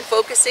and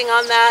focusing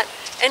on that.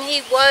 And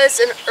he was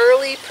an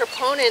early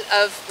proponent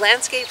of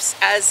landscapes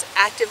as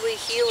actively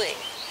healing.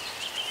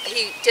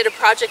 He did a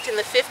project in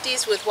the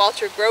 50s with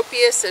Walter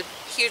Gropius, a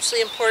hugely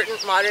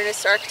important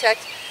modernist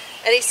architect,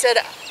 and he said,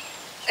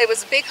 it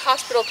was a big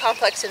hospital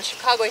complex in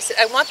Chicago. He said,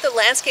 I want the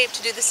landscape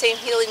to do the same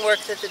healing work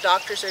that the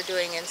doctors are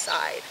doing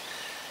inside.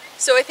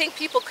 So I think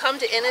people come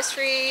to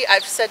Innisfree.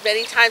 I've said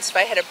many times, if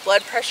I had a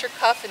blood pressure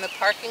cuff in the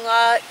parking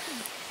lot,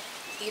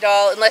 you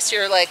know, unless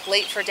you're like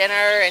late for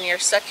dinner and you're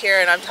stuck here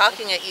and I'm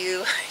talking at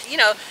you, you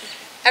know,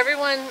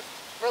 everyone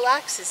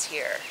relaxes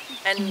here.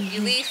 And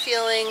you leave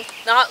feeling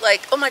not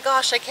like, oh my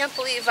gosh, I can't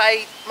believe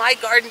my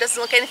garden doesn't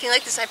look anything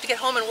like this. I have to get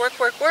home and work.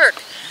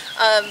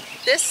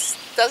 This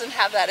doesn't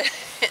have that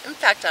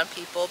impact on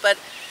people, but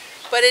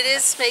it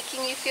is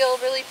making you feel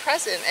really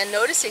present and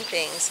noticing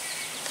things.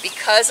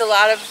 Because a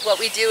lot of what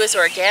we do is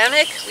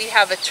organic, we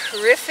have a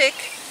terrific,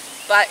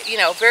 you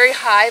know, very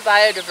high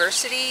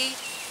biodiversity,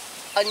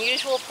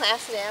 unusual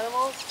plants and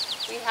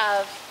animals. We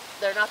have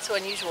they're not so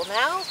unusual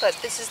now, but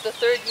this is the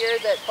third year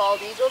that bald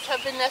eagles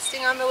have been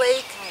nesting on the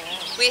lake.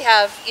 We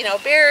have, you know,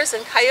 bears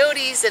and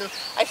coyotes, and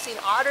I've seen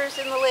otters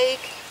in the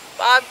lake,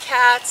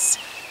 bobcats,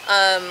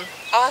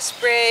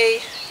 osprey,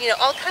 you know,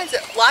 all kinds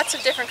of, lots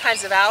of different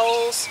kinds of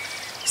owls.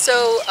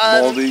 So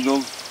bald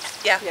eagles.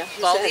 Yeah,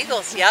 bald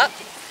eagles. Yep.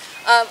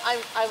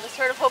 I was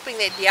sort of hoping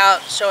they'd be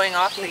out showing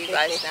off for you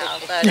guys now,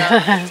 but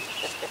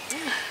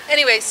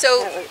anyway,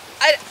 so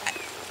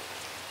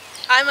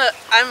I'm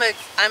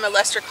a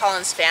Lester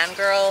Collins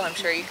fangirl. I'm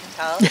sure you can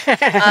tell.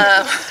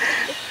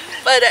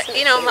 But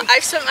you know,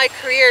 I've spent my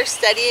career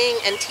studying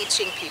and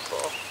teaching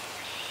people,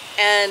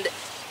 and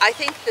I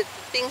think that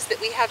the things that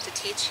we have to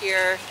teach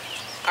here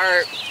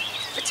are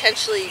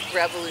potentially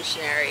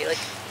revolutionary. Like,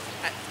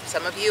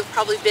 some of you have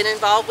probably been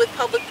involved with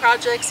public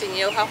projects, and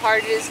you know how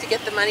hard it is to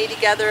get the money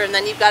together, and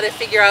then you've got to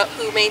figure out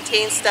who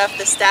maintains stuff,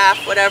 the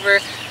staff, whatever.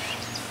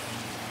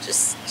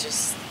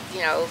 Just you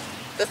know,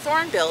 the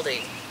Thorn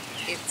building.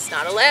 It's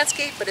not a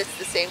landscape, but it's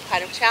the same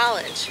kind of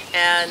challenge.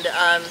 And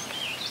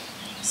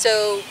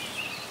so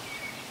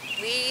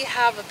we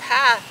have a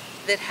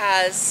path that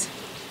has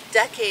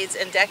decades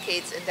and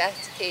decades and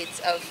decades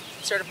of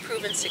sort of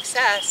proven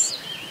success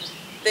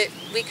that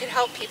we could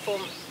help people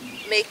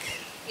make,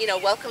 you know,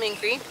 welcoming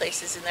green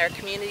places in their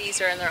communities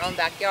or in their own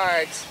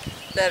backyards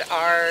that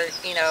are,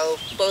 you know,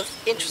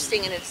 both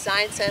interesting in a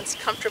design sense,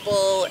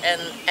 comfortable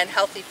and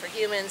healthy for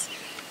humans,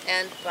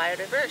 and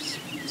biodiverse.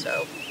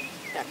 So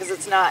yeah, because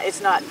it's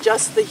not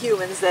just the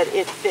humans that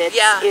it fits.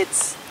 Yeah.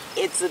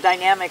 It's the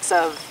dynamics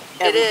of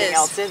everything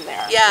else in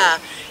there. Yeah,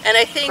 and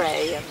I think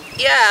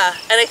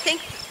and I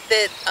think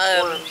that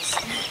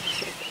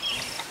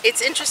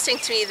it's interesting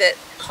to me that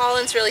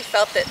Collins really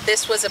felt that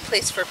this was a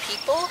place for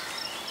people.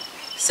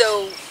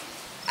 So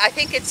I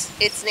think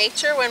it's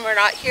nature when we're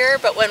not here,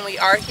 but when we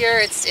are here,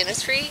 it's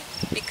Innisfree,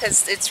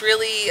 because it's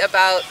really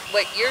about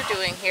what you're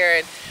doing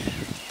here.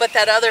 But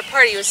that other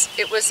party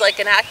it was like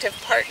an active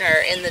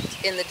partner in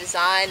the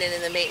design and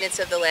in the maintenance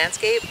of the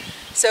landscape.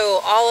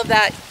 So all of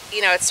that,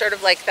 you know, it's sort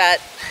of like that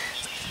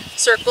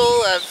circle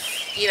of,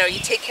 you know, you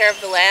take care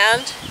of the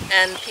land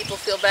and people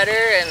feel better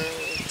and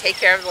take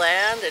care of the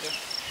land,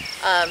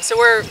 and so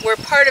we're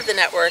part of the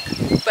network.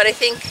 But I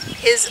think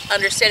his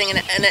understanding,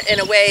 and in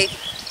a way,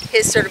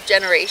 his sort of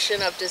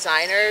generation of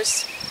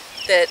designers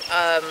that,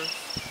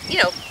 you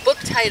know, book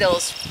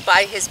titles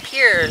by his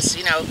peers,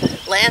 you know,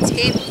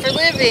 landscape for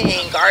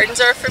living, gardens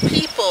are for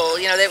people,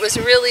 you know, that was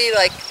really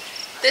like,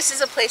 this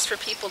is a place for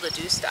people to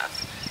do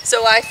stuff.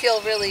 So I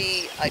feel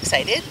really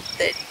excited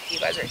that you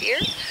guys are here.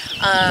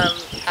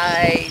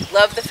 I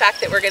love the fact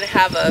that we're going to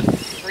have a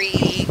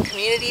free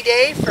community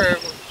day for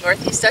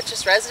Northeast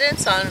Dutchess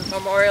residents on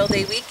Memorial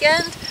Day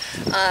weekend.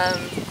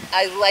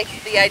 I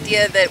like the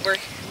idea that we're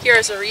here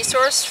as a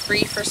resource,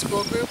 free for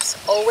school groups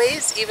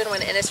always, even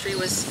when Innisfree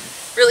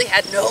really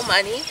had no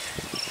money.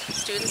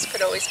 Students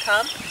could always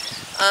come.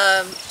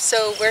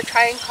 So we're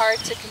trying hard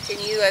to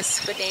continue as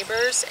good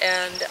neighbors,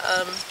 and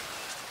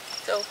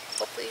so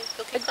hopefully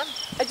you'll keep coming.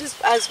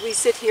 As we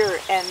sit here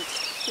and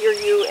hear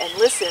you and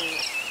listen,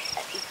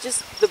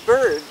 just the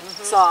bird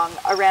song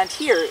around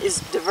here is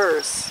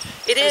diverse.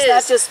 It's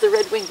not just the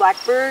red-winged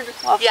blackbird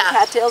off the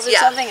cattails or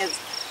something. It's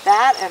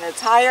that, and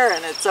it's higher,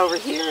 and it's over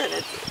here, and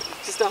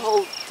it's just a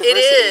whole diversity. It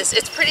is.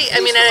 It's pretty, I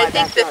mean, and I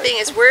think the thing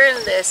is, we're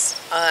in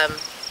this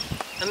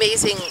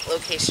amazing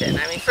location.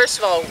 I mean, first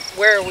of all,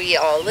 where we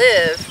all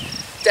live,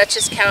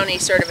 Dutchess County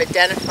sort of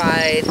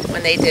identified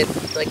when they did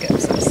like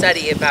some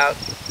study about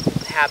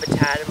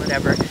habitat and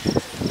whatever.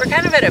 We're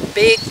kind of at a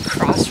big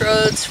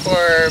crossroads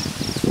for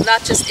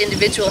not just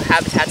individual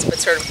habitats, but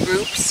sort of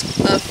groups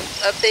of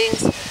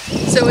things.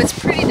 So it's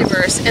pretty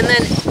diverse. And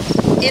then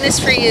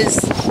Innisfree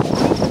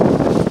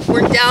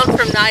we're down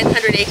from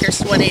 900 acres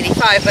to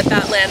 185, but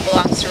that land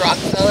belongs to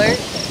Rockefeller.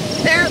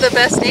 They're the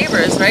best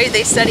neighbors, right?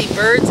 They study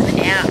birds and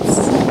ants.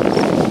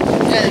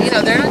 You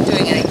know, they're not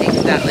doing anything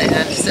to that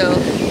land. So,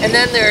 and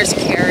then there's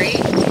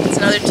Kerin, it's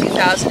another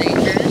 2,000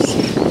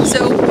 acres.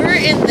 So we're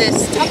in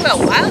this, talk about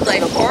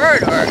wildlife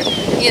corridor,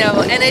 you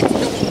know, and it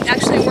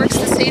actually works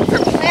the same for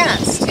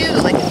plants too.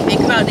 Like if you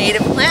think about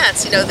native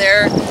plants, you know,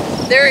 they're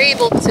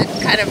able to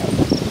kind of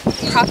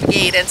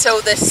propagate, and so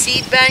the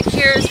seed bank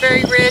here is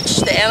very rich,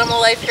 the animal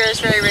life here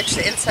is very rich,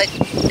 the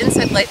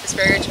insect life is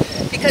very rich,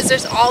 because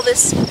there's all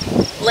this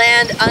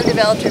land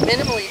undeveloped or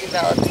minimally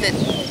developed that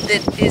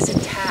is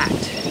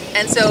intact.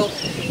 And so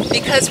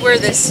because we're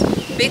this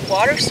big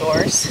water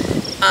source,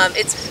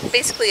 it's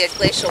basically a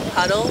glacial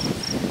puddle.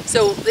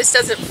 So this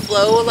doesn't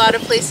flow a lot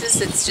of places,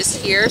 it's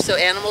just here, so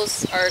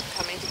animals are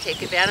coming to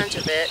take advantage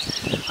of it.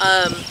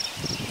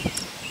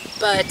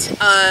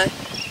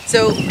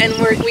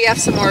 And we have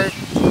some more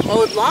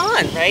mowed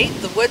lawn, right?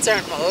 The woods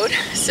aren't mowed.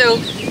 So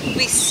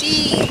we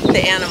see the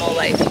animal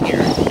life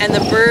here, and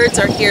the birds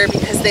are here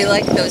because they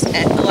like those,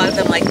 a lot of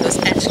them like those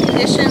edge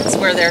conditions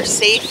where they're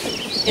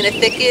safe in a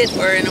thicket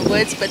or in a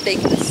woods, but they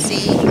can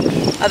see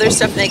other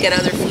stuff and they get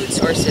other food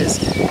sources.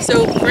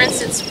 So for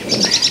instance,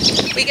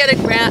 we get a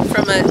grant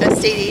from a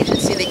state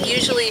agency that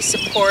usually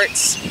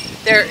supports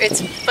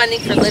it's funding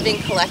for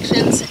living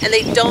collections, and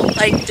they don't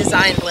like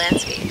designed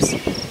landscapes.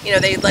 You know,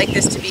 they'd like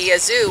this to be a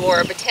zoo or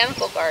a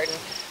botanical garden,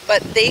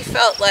 but they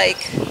felt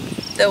like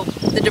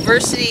the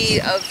diversity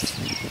of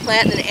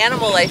plant and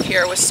animal life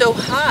here was so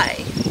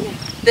high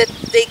that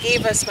they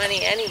gave us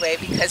money anyway,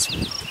 because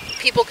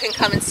people can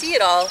come and see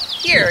it all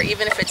here,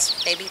 even if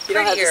it's maybe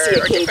prettier or different. You don't have to see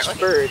a caged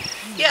bird.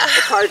 Yeah,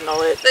 a cardinal.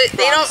 They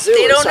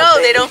don't know.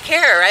 They don't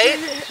care, right?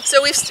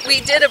 So we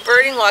did a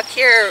birding walk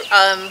here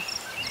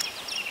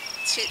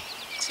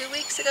 2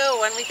 weeks ago,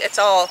 1 week. It's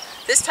all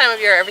this time of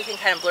year. Everything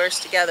kind of blurs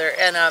together,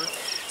 and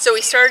so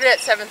we started at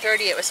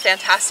 7:30. It was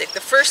fantastic.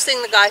 The first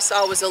thing the guy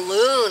saw was a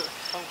loon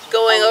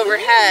going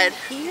overhead.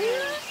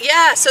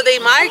 Yeah, so they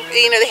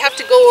they have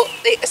to go.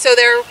 So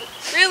they're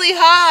really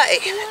high,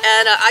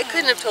 and I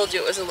couldn't have told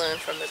you it was a loon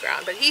from the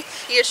ground, but he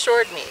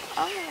assured me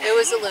it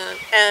was a loon.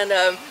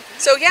 And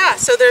so yeah,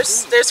 so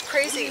there's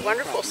crazy,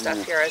 wonderful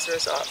stuff here as a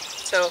result.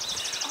 So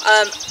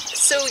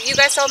so you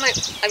guys all might,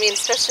 I mean,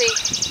 especially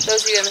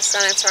those of you in the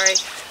sun, I'm sorry,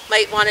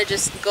 might want to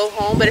just go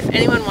home. But if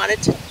anyone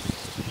wanted to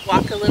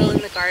walk a little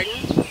in the garden,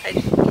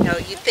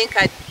 you'd think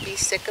I'd be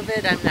sick of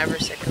it. I'm never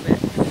sick of it.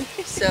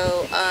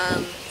 So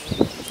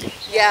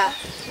yeah,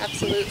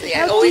 absolutely.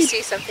 I always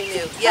see something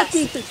new. Yes. How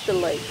deep is the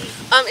lake?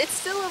 It's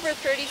still over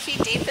 30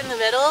 feet deep in the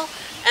middle.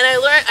 And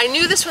I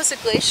knew this was a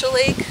glacial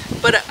lake,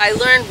 but I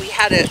learned we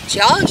had a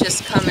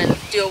geologist come and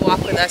do a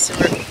walk with us, and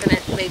we're going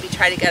to maybe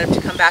try to get him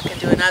to come back and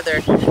do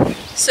another.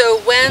 So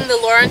when the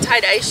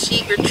Laurentide ice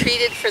sheet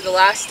retreated for the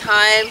last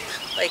time,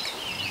 like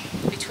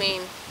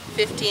between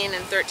 15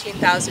 and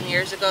 13,000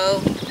 years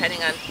ago,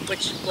 depending on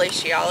which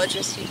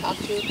glaciologist you talk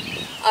to,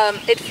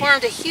 it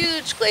formed a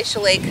huge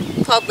glacial lake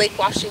called Lake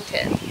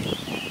Washington.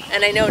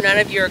 And I know none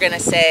of you are going to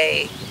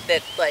say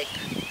that, like,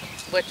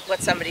 what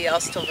somebody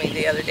else told me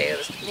the other day, it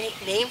was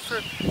named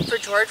for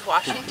George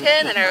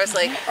Washington, and I was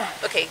like,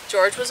 okay,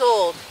 George was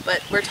old,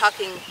 but we're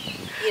talking,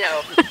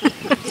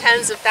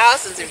 tens of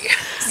thousands of years.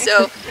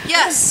 So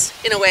yes,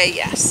 in a way,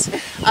 yes.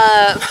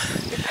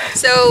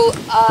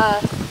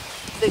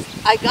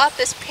 I got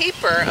this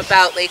paper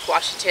about Lake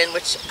Washington,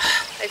 which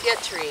I've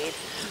yet to read,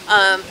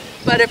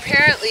 but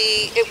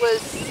apparently it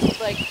was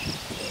like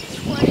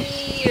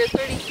 20 or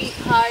 30 feet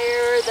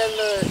higher than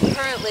the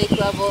current lake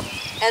level,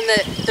 and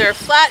there are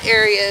flat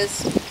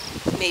areas,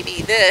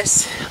 maybe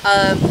this,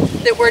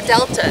 that were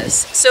deltas.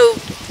 So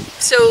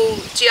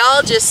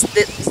geologists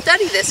that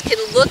study this can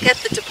look at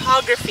the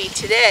topography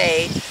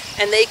today,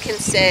 and they can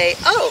say,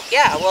 oh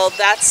yeah, well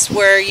that's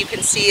where you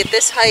can see at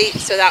this height,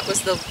 so that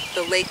was the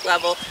lake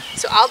level.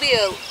 So I'll be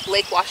a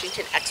Lake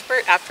Washington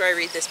expert after I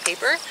read this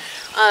paper.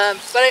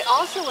 But I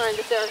also learned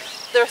that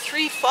there are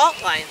 3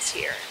 fault lines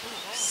here.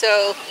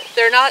 So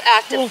they're not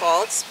active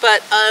faults,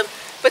 but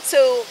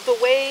so the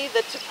way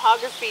the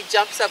topography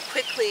jumps up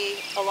quickly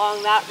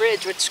along that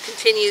ridge, which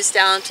continues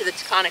down to the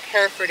Taconic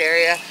Hereford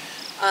area,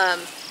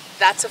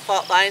 that's a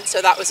fault line.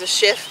 So that was a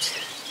shift,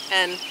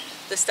 and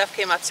the stuff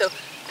came up. So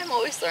I'm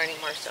always learning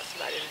more stuff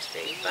about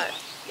Innisfree, but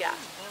yeah.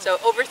 So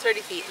over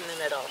 30 feet in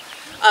the middle.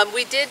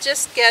 We did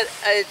just get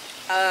a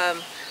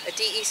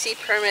DEC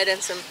permit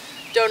and some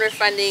donor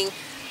funding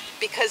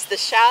because the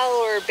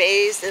shallower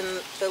bays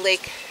in the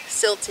lake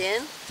silt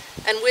in.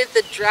 And with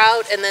the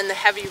drought and then the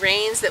heavy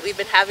rains that we've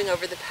been having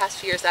over the past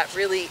few years, that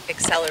really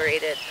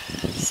accelerated.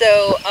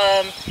 So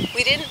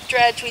we didn't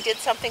dredge, we did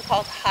something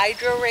called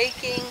hydro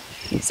raking.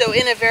 So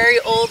in a very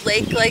old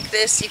lake like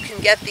this, you can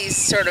get these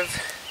sort of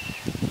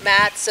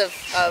mats of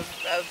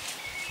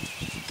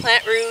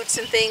plant roots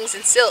and things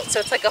and silt. So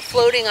it's like a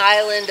floating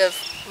island of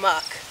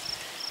muck.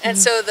 And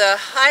so the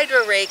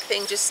hydro rake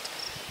thing just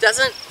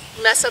doesn't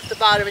mess up the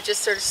bottom, it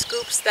just sort of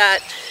scoops that.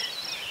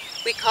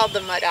 We called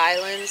them mud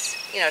islands.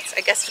 It's,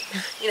 I guess,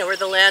 we're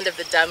the land of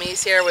the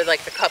dummies here with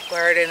like the cup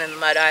garden and the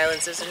mud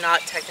islands. Those are not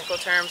technical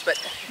terms, but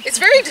it's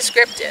very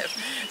descriptive.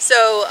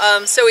 So,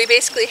 so we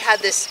basically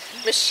had this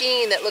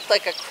machine that looked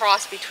like a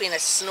cross between a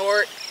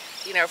snort,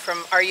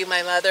 from Are You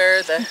My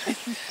Mother, the,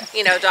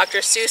 Dr.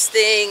 Seuss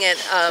thing,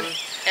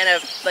 and a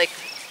like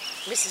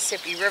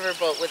Mississippi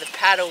riverboat with a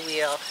paddle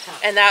wheel,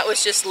 and that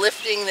was just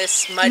lifting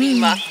this muddy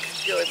muck.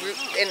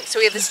 And so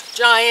we have this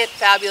giant,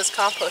 fabulous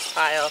compost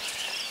pile.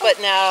 But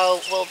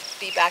now we'll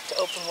be back to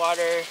open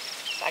water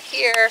back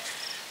here.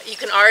 You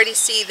can already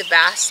see the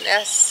bass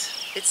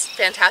nests. It's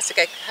fantastic.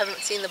 I haven't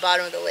seen the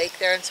bottom of the lake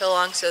there in so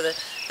long, so the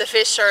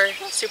fish are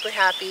super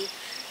happy.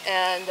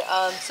 And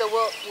so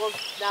we'll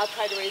now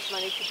try to raise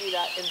money to do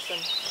that in some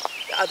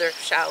other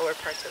shallower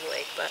parts of the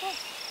lake. But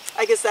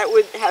I guess that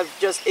would have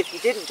just, if you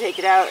didn't take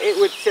it out, it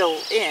would fill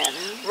in.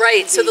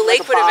 Right, so the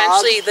lake would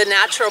eventually, the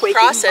natural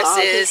process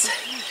is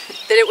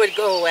that it would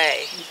go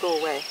away. Go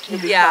away.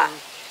 Yeah.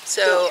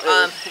 So,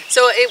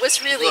 so it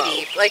was really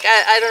deep. Like,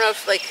 I don't know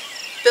if, like,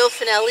 Bill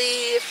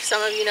Finelli, if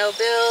some of you know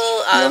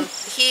Bill,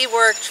 he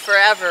worked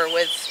forever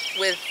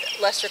with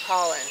Lester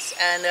Collins.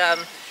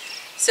 And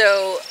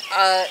so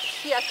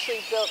he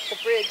actually built the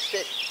bridge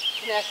that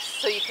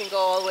connects so you can go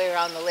all the way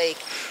around the lake.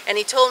 And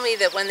he told me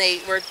that when they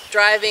were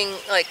driving,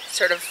 like,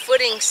 sort of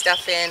footing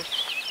stuff in,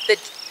 that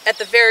at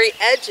the very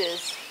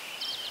edges,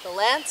 the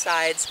land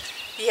sides,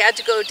 he had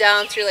to go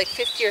down through like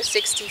 50 or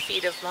 60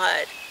 feet of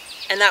mud,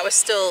 and that was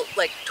still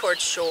like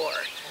towards shore.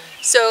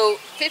 So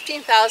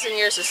 15,000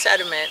 years of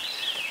sediment.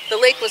 The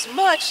lake was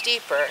much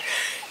deeper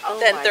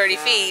than 30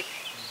 feet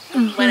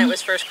when it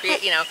was first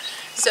created, you know.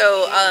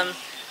 So,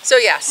 so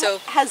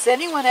has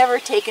anyone ever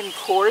taken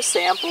core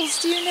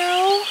samples, do you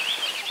know?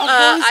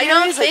 I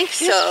don't think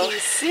so.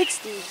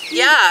 60.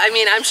 Yeah, I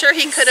mean, I'm sure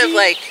he could have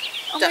like,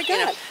 oh my God.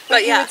 You know,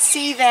 but you would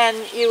see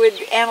then, you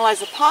would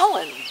analyze the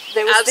pollen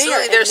that was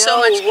absolutely, there. there's so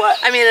much,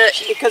 I mean,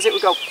 because it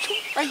would go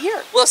right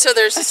here. Well, so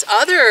there's this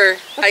other,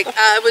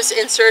 I was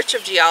in search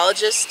of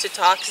geologists to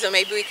talk, so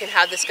maybe we can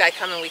have this guy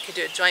come and we could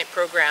do a joint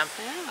program.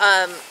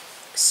 Yeah.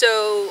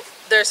 So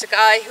there's a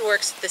guy who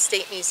works at the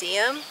State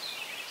Museum.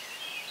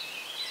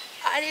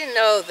 I didn't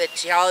know that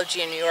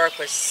geology in New York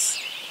was,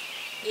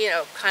 you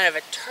know, kind of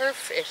a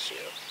turf issue,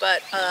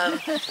 but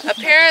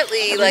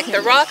apparently, like,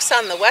 the rocks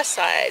on the west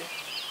side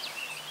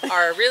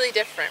are really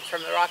different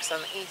from the rocks on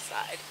the east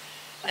side.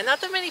 And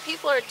not that many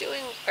people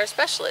are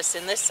specialists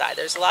in this side.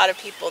 There's a lot of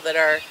people that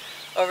are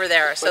over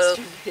there. So,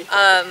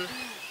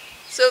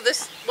 so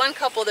this one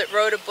couple that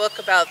wrote a book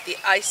about the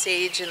Ice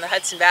Age in the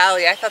Hudson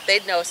Valley, I thought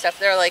they'd know stuff.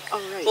 They're like,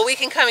 well, we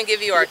can come and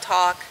give you our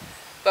talk,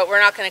 but we're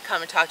not going to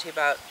come and talk to you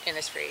about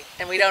Innisfree.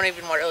 And we don't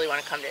even really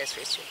want to come to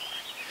Innisfree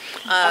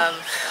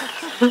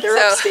anymore. They're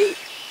upstate.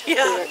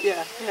 Yeah.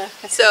 Yeah.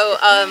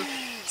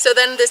 So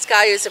then this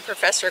guy who's a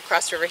professor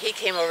across the river, he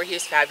came over, he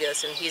was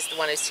fabulous, and he's the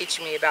one who's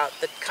teaching me about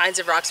the kinds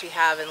of rocks we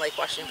have in Lake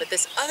Washington. But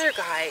this other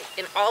guy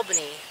in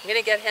Albany, I'm going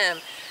to get him,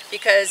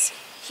 because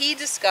he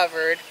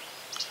discovered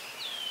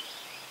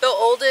the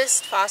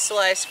oldest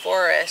fossilized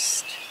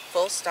forest,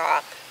 full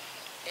stop,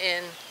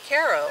 in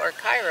Cairo,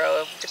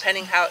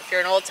 depending how, if you're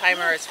an old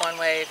timer, it's one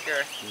way, if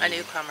you're a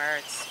newcomer,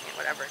 it's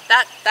whatever.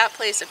 That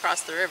place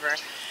across the river.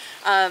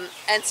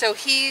 And so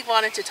he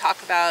wanted to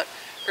talk about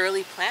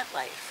early plant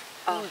life.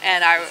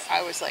 And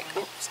I was like,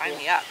 oh, sign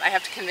me up. I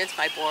have to convince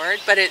my board,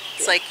 but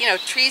it's like, you know,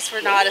 trees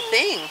were not a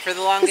thing for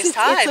the longest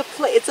time.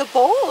 It's a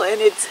bowl,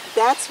 and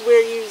that's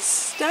where you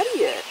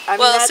study it. I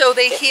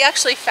mean, he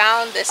actually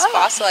found this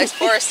fossilized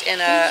forest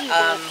in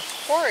a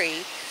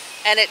quarry,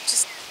 and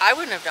I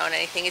wouldn't have known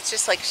anything. It's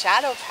just like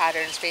shadow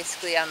patterns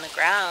basically on the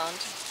ground,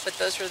 but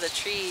those were the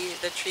tree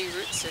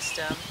root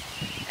system.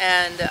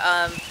 And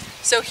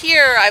so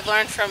here I've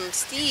learned from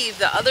Steve,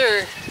 the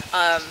other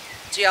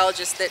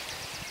geologist, that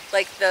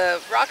like the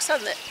rocks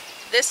on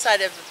this side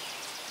of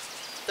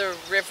the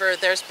river,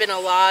 there's been a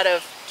lot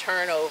of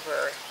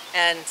turnover,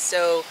 and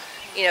so,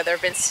 you know, there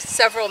have been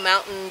several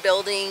mountain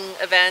building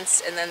events,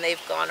 and then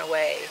they've gone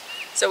away.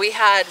 So we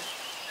had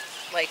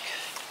like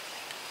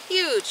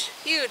huge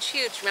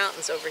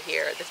mountains over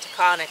here. The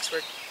tectonics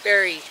were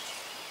very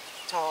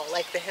tall,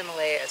 like the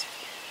Himalayas,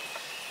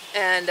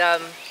 and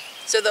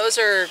so those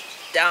are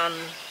down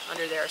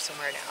under there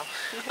somewhere now.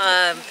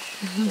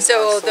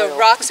 So the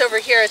rocks over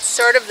here, it's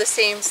sort of the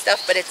same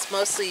stuff, but it's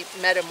mostly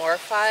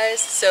metamorphized.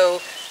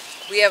 So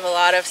we have a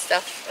lot of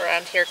stuff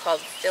around here called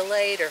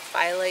phyllite or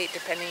phyllite,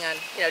 depending on,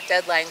 you know,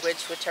 dead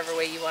language, whichever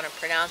way you want to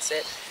pronounce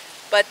it.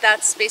 But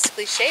that's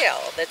basically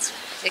shale that's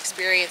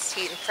experienced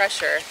heat and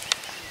pressure.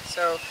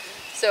 So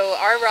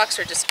our rocks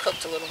are just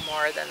cooked a little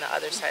more than the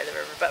other side of the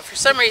river. But for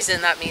some reason,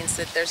 that means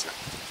that there's no,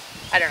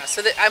 I don't know.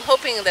 So I'm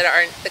hoping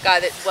that the guy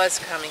that was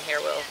coming here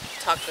will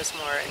talk to us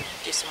more and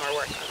do some more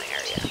work on the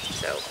area.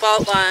 So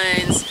fault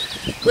lines,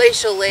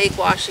 glacial Lake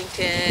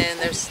Washington,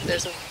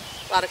 there's a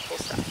lot of cool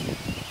stuff.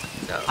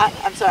 So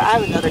I'm sorry, I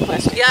have another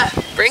question. Yeah,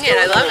 bring it.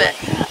 I love it.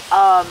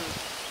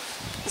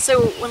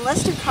 So when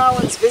Lester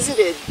Collins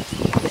visited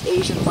the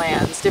Asian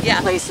lands,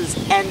 different places,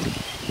 and,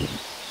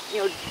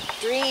 you know,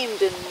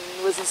 dreamed and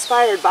was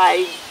inspired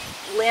by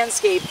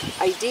landscape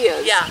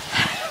ideas. Yeah.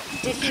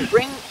 Did he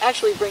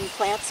actually bring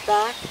plants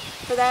back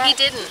for that? He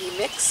didn't. Did he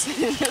mix?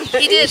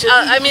 He did.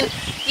 I mean,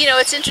 you know,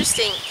 it's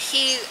interesting.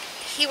 He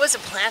was a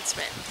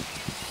plantsman.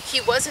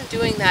 He wasn't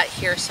doing that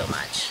here so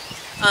much.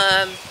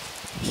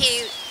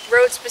 He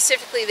wrote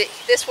specifically that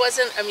this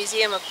wasn't a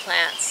museum of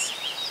plants.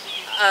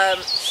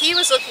 He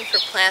was looking for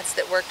plants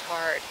that worked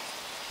hard.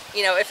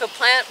 You know, if a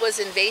plant was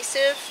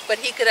invasive, but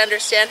he could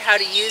understand how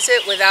to use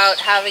it without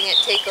having it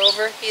take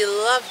over, he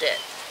loved it.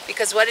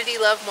 Because what did he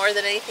love more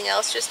than anything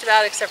else, just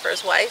about, except for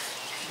his wife?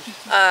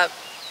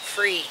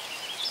 Free.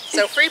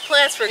 So free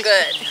plants were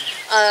good.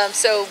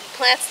 So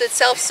plants that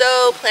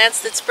self-sow, plants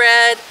that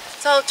spread,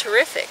 it's all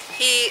terrific.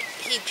 He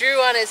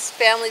drew on his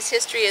family's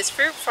history as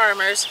fruit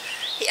farmers.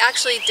 He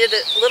actually did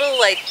a little,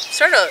 like,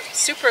 sort of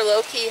super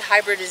low-key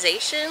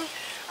hybridization.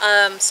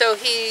 So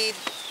he,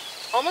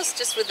 almost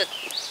just with a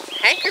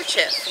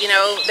handkerchief, you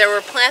know, there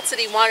were plants that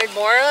he wanted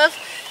more of,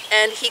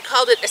 and he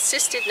called it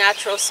assisted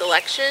natural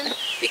selection,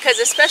 because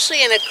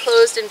especially in a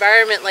closed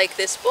environment like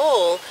this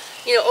bowl,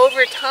 you know,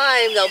 over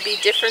time there'll be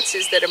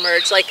differences that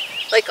emerge.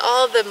 Like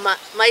all the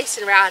mice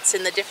and rats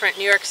in the different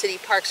New York City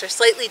parks are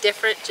slightly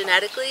different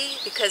genetically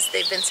because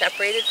they've been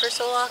separated for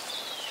so long.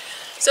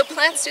 So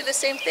plants do the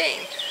same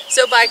thing.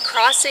 So by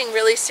crossing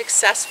really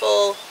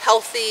successful,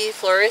 healthy,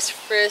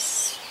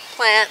 floriferous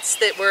plants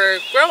that were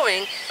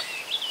growing,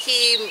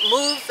 he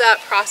moved that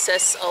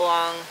process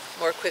along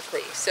more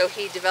quickly. So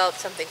he developed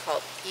something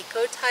called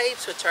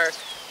ecotypes, which are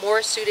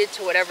more suited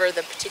to whatever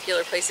the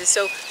particular place is.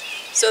 So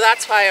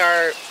that's why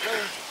our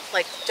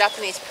like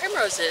Japanese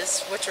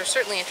primroses, which are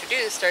certainly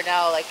introduced, are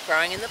now like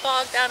growing in the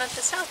bog down at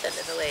the south end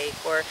of the lake.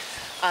 Or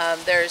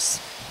there's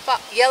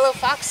yellow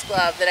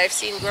foxglove that I've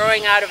seen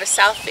growing out of a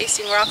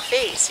south-facing rock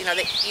face. You know,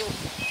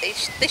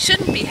 they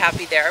shouldn't be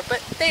happy there,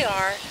 but they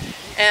are.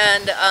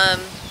 And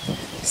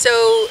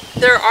so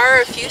there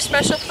are a few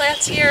special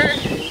plants here,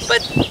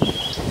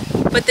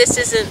 but this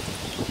isn't,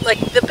 like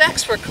the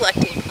Becks were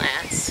collecting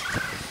plants,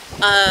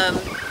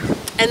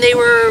 and they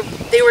were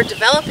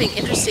developing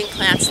interesting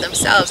plants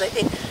themselves. I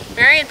think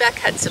Marion Beck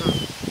had some,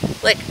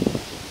 like,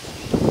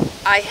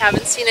 I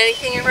haven't seen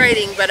anything in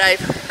writing, but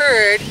I've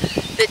heard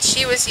that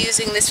she was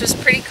using, this was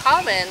pretty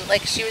common,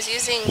 like she was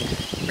using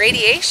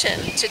radiation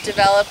to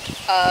develop,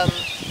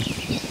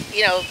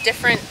 you know,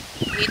 different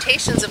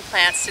mutations in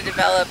plants to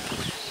develop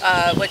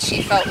what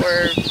she felt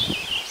were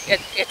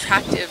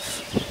attractive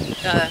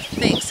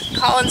things.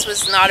 Collins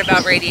was not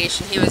about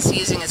radiation. He was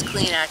using his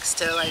Kleenex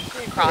to like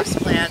cross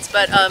plants.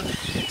 But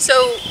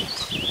so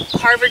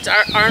Harvard's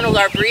Arnold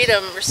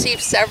Arboretum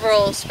received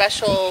several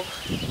special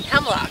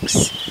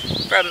hemlocks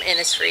from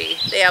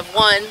Innisfree. They have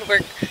one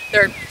where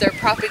they're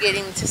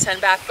propagating to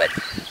send back, but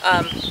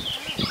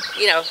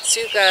you know,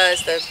 Tsuga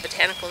is the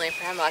botanical name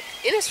for hemlock.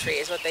 Innisfree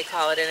is what they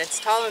call it, and it's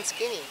tall and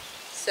skinny.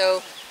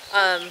 So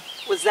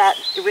was that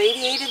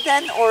irradiated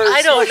then, or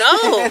I don't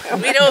know.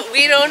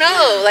 we don't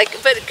know.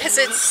 Like, but because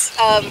it's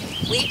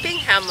weeping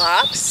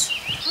hemlocks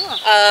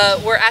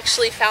were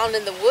actually found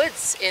in the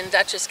woods in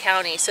Dutchess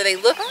County. So they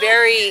look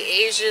very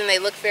Asian. They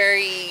look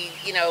very,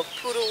 you know,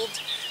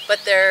 poodled,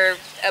 but they're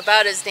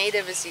about as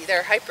native as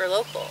they're hyper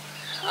local.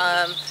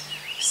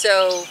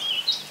 So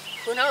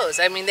who knows?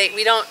 I mean,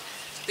 we don't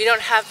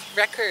have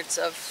records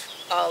of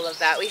all of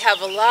that. We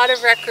have a lot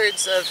of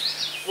records of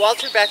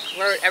Walter Beck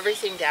wrote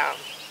everything down.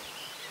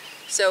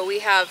 So we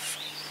have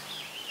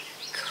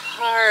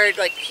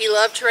like he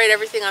loved to write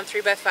everything on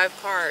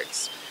 3x5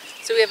 cards.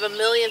 So we have 1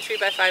 million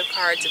 3x5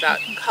 cards about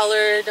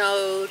color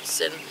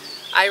notes, and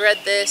I read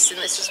this and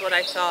this is what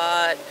I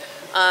thought.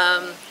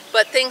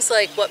 But things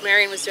like what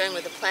Marion was doing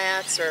with the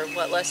plants or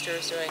what Lester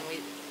was doing, we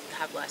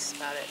have less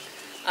about it.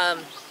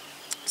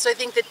 So I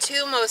think the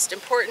two most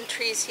important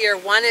trees here,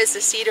 one is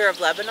the cedar of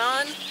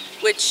Lebanon,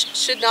 which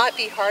should not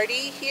be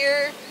hardy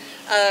here.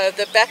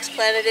 The Becks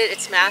planted it,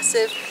 it's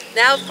massive.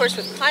 Now, of course,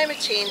 with climate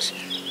change,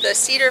 the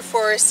cedar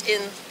forests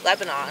in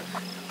Lebanon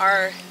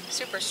are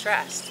super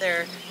stressed.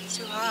 They're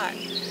too hot.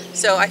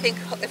 So I think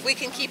if we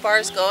can keep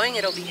ours going,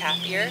 it'll be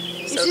happier.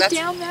 Is it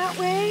down that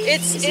way?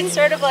 It's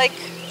sort of like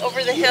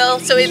over the hill.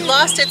 So it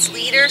lost its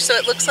leader, so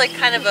it looks like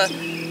kind of a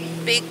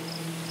big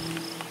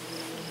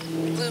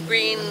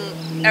blue-green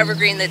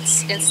evergreen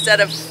that's, instead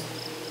of,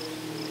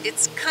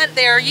 it's kind of,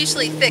 they're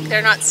usually thick,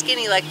 they're not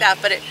skinny like that,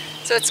 but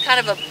so it's kind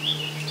of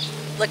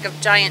like a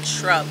giant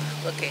shrub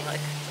looking, like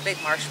a big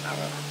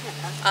marshmallow.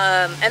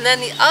 And then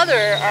the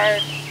other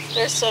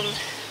there's some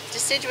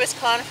deciduous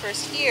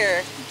conifers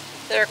here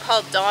that are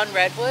called dawn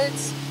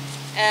redwoods,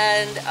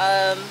 and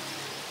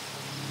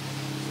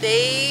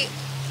they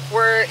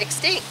were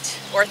extinct,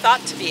 or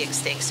thought to be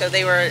extinct. So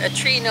they were a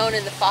tree known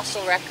in the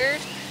fossil record,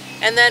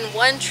 and then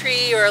one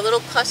tree or a little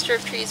cluster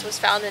of trees was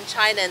found in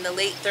China in the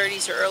late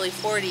 30s or early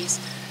 40s.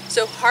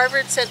 So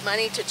Harvard sent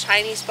money to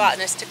Chinese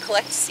botanists to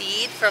collect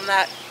seed from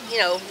that, you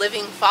know,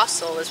 living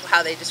fossil is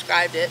how they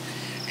described it,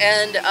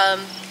 and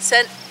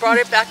brought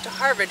it back to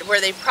Harvard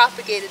where they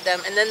propagated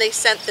them, and then they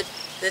sent the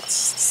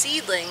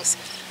seedlings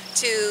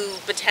to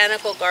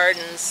botanical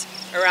gardens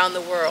around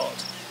the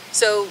world.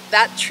 So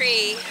that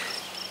tree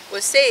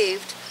was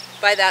saved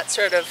by that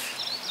sort of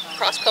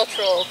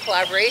cross-cultural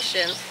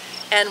collaboration,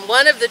 and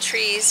one of the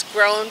trees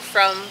grown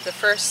from the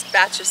first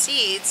batch of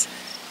seeds,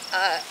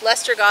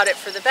 Lester got it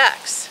for the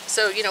Becks.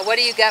 So, you know, what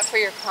do you get for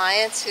your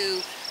clients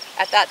who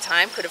at that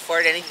time could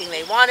afford anything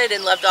they wanted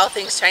and loved all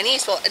things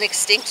Chinese? Well, an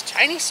extinct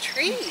Chinese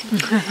tree.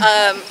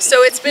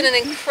 So it's been an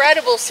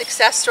incredible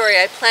success story.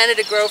 I planted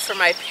a grove for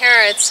my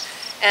parents,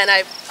 and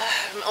I'm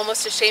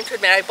almost ashamed to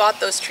admit I bought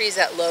those trees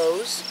at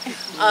Lowe's.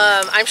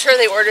 I'm sure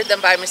they ordered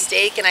them by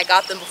mistake, and I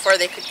got them before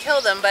they could kill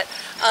them. But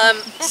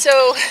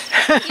so,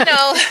 you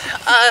know,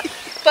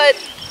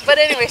 but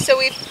anyway, so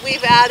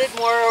we've added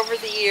more over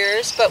the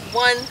years. But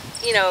one,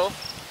 you know,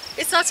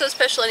 it's not so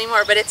special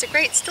anymore, but it's a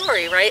great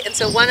story, right? And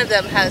so one of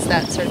them has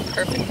that sort of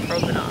perfect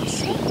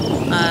provenance.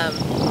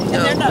 And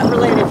they're not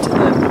related to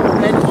the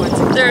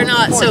redwoods. They're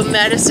not. So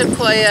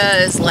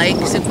metasequoia is like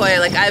sequoia.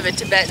 Like I have a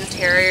Tibetan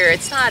Terrier.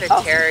 It's not a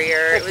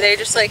terrier. Okay. They're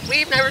just like,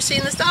 we've never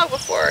seen this dog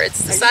before.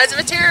 It's the size of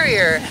a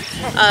terrier.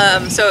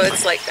 So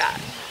it's like that.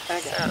 Okay.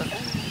 So.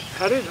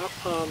 How did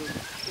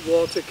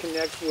Walter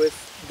connect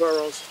with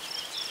Burroughs?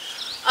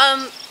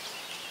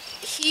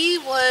 He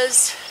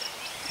was,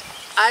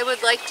 I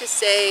would like to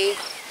say,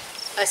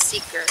 a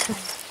seeker,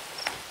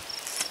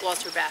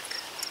 Walter Beck.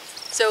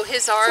 So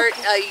his art,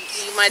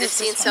 you might have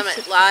seen some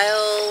at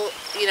Lyle.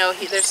 You know,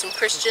 there's some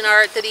Christian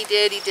art that he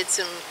did. He did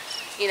some,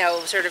 you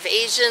know, sort of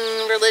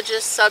Asian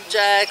religious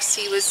subjects.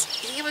 He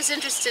was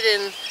interested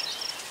in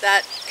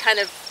that kind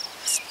of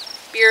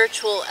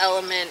spiritual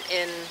element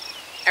in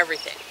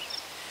everything.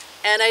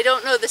 And I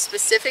don't know the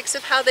specifics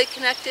of how they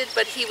connected,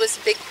 but he was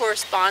a big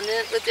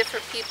correspondent with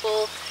different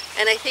people.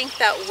 And I think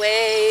that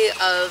way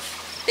of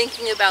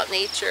thinking about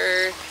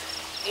nature,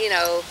 you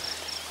know,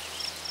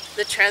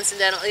 the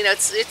transcendental, you know,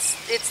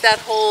 it's that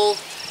whole,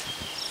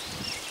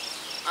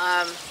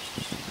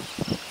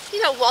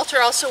 you know,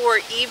 Walter also wore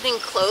evening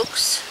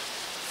cloaks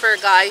for a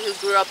guy who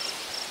grew up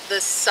the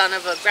son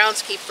of a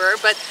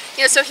groundskeeper. But,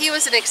 you know, so he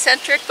was an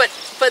eccentric, but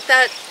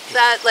that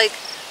like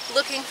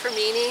looking for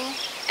meaning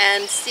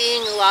and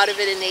seeing a lot of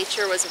it in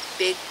nature was a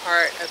big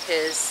part of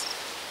his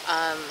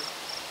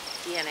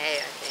DNA,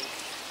 I think.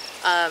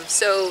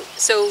 So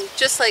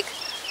just like,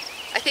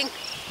 I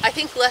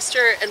think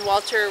Lester and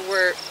Walter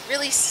were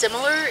really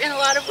similar in a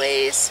lot of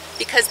ways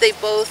because they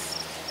both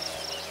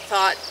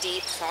thought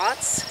deep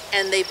thoughts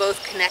and they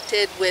both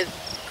connected with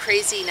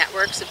crazy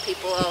networks of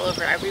people all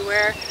over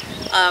everywhere.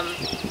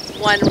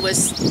 One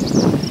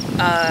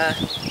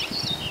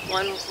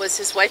was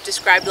his wife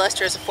described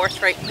Lester as a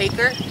forthright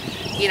Quaker,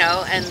 you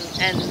know, and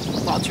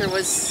Walter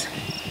was,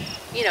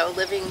 you know,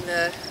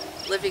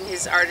 living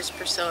his artist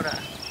persona.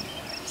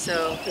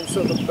 So. And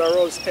so the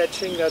Burroughs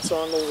etching that's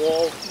on the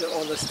wall,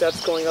 on the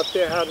steps going up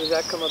there, how did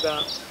that come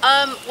about?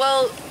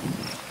 Well,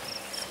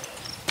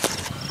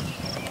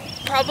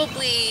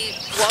 probably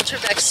Walter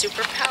Beck's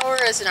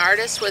superpower as an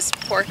artist was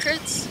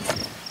portraits.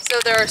 So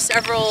there are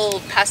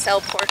several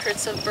pastel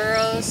portraits of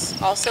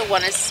Burroughs. Also,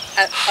 one is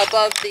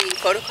above the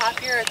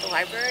photocopier at the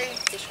library, in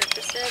case you're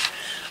interested.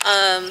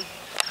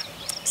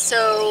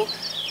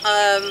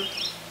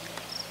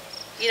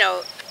 You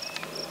know,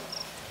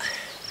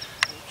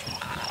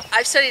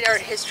 I've studied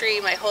art history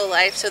my whole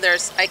life, so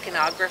there's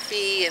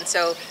iconography, and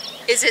so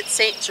is it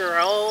St.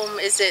 Jerome?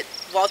 Is it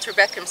Walter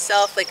Beck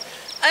himself? Like,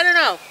 I don't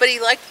know, but he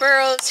liked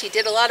Burroughs. He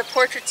did a lot of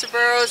portraits of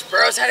Burroughs.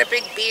 Burroughs had a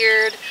big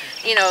beard,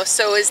 you know,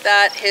 so is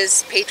that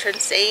his patron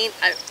saint?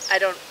 I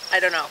don't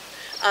know.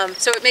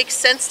 So it makes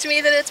sense to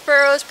me that it's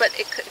Burroughs, but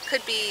it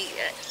could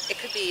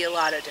be a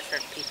lot of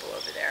different people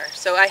over there.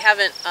 So I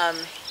haven't,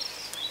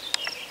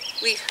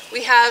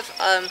 we have,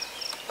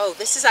 oh,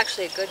 this is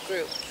actually a good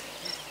group.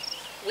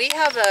 We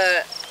have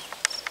a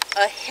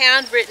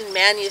handwritten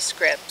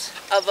manuscript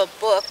of a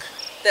book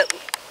that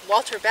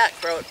Walter Beck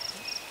wrote,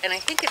 and I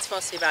think it's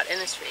mostly about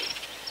Innisfree.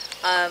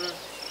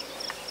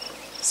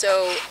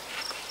 So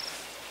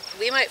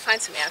we might find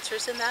some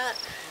answers in that,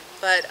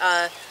 but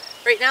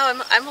right now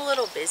I'm a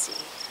little busy,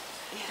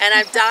 and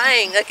I'm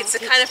dying. Like, it's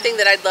the kind of thing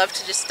that I'd love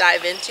to just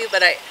dive into,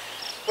 but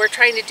we're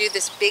trying to do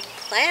this big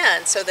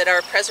plan so that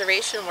our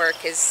preservation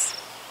work is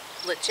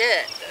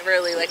legit.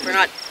 Really, like we're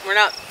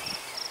not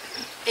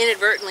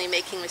inadvertently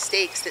making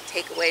mistakes that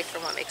take away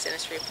from what makes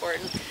Innisfree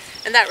important.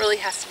 And that really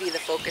has to be the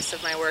focus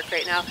of my work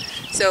right now.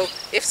 So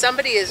if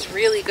somebody is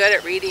really good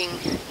at reading,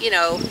 you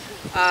know,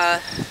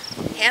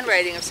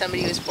 handwriting of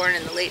somebody who was born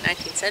in the late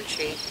 19th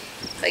century,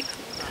 like,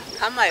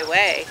 come my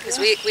way, because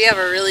we have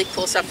a really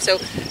cool stuff. So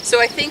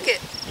I think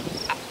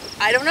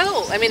I don't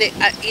know. I mean,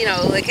 you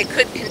know, like it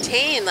could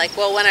contain, like,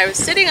 well, when I was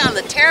sitting on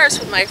the terrace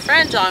with my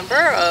friend John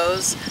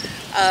Burroughs,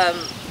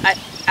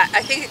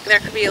 I think there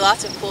could be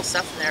lots of cool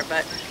stuff in there,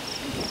 but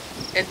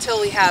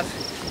until we have,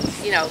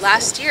 you know,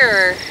 last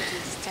year,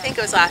 I think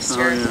it was last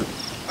year,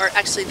 or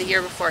actually the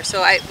year before.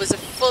 So I was a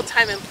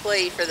full-time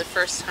employee for the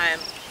first time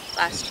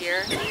last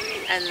year,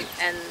 and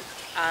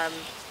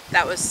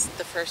that was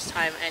the first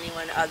time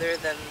anyone other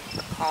than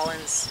the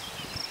Collins,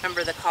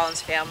 remember the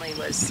Collins family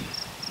was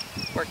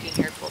working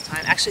here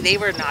full-time. Actually, they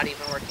were not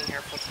even working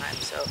here full-time.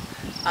 So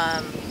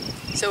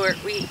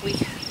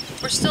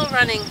we're still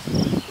running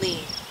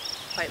lean,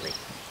 quite lean.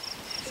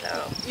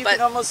 So you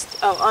can almost,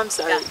 oh, I'm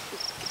sorry. Yeah.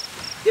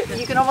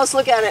 You can almost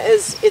look at it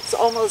as it's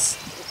almost,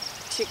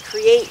 to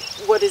create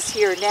what is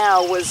here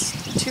now was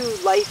 2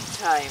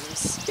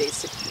 lifetimes,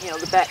 basically, you know,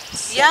 the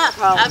Becks. Yeah,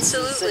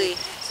 absolutely.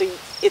 So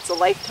it's a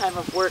lifetime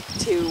of work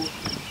to,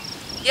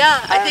 yeah,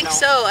 I think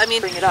so. I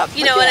mean, bring it up.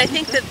 You know, and I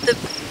think that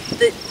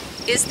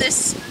is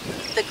this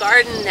the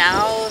garden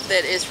now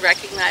that is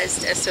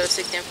recognized as so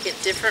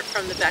significant different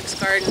from the Beck's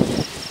garden?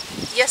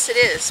 Yes, it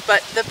is.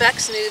 But the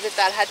Becks knew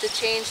that had to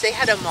change. They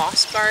had a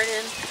moss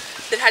garden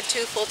that had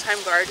 2 full-time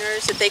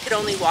gardeners that they could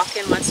only walk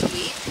in once a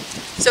week.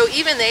 So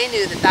even they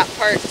knew that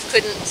part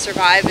couldn't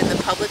survive in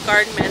the public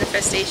garden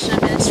manifestation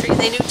of Innisfree.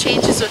 They knew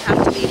changes would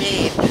have to be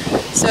made.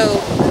 So,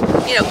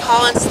 you know,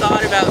 Collins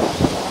thought about,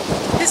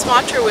 his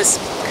mantra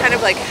was kind of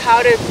like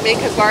how to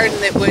make a garden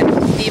that would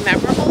be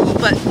memorable,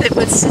 but that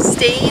would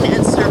sustain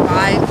and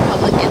survive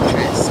public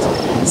interest.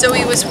 So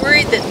he was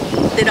worried that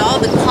all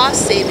the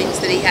cost savings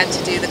that he had to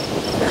do, the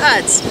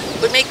cuts,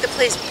 would make the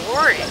place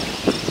boring.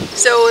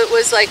 So it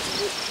was like,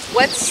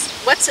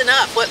 what's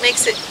enough? What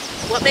makes it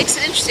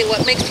interesting?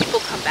 What makes people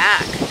come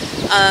back?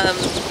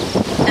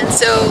 And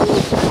so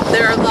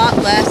there are a lot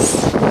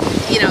less,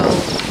 you know,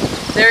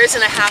 there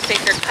isn't a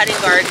half-acre cutting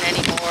garden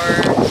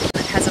anymore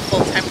that has a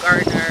full-time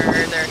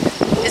gardener. There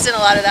isn't a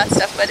lot of that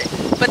stuff, but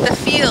But the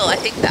feel, I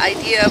think the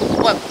idea of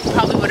what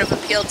probably would have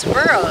appealed to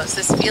Burroughs,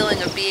 this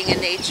feeling of being in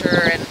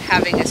nature and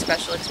having a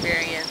special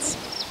experience.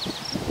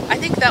 I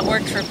think that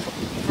worked for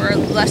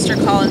Lester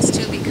Collins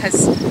too,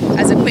 because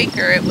as a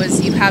Quaker, it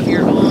was you have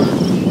your own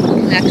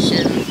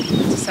connection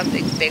to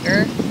something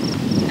bigger,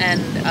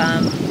 and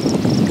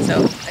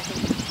so I think,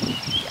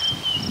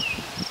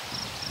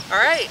 yeah. All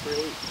right.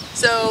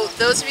 So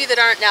those of you that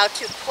aren't now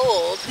too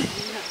cold,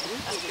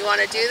 you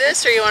want to do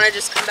this, or you want to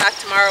just come back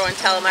tomorrow and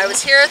tell them I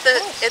was here at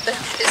the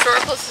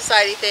Historical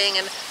Society thing,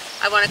 and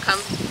I want to come.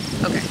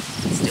 Okay,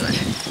 let's do it.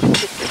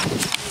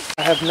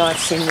 I have not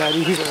seen that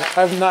either.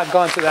 I have not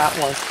gone to that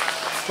one,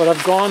 but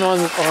I've gone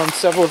on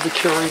several of the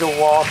Curator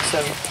walks,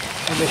 and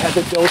they had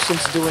the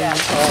docents doing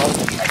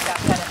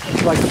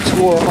like a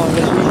tour on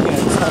the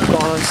weekends. I've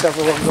gone on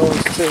several of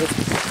those too.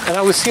 And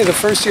I was here the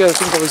first year I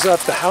think it was up.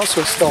 The house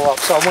was still up,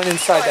 so I went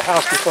inside the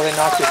house before they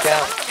knocked it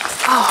down.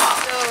 Oh.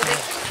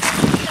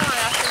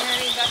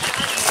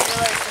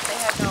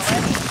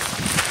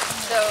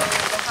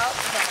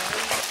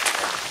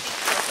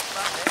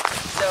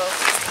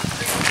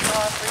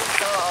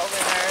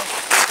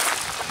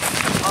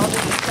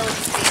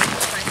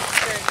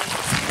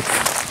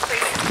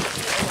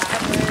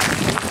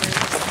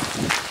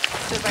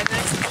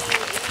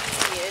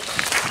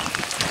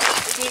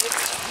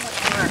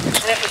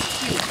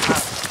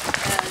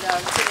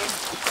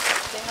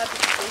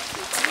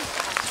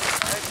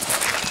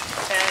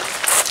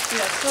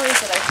 Stories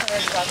that I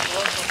heard about the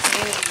local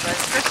community was,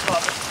 first of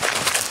all,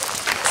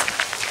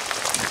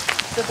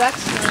 the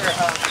Baxter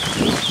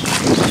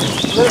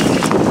lived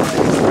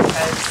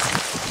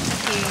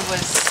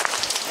because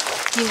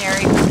he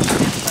married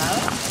Samantha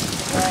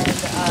when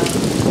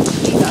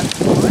he got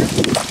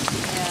divorced,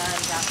 and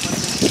that was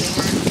they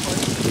were, of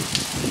course,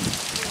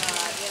 they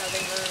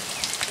were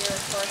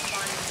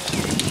corresponding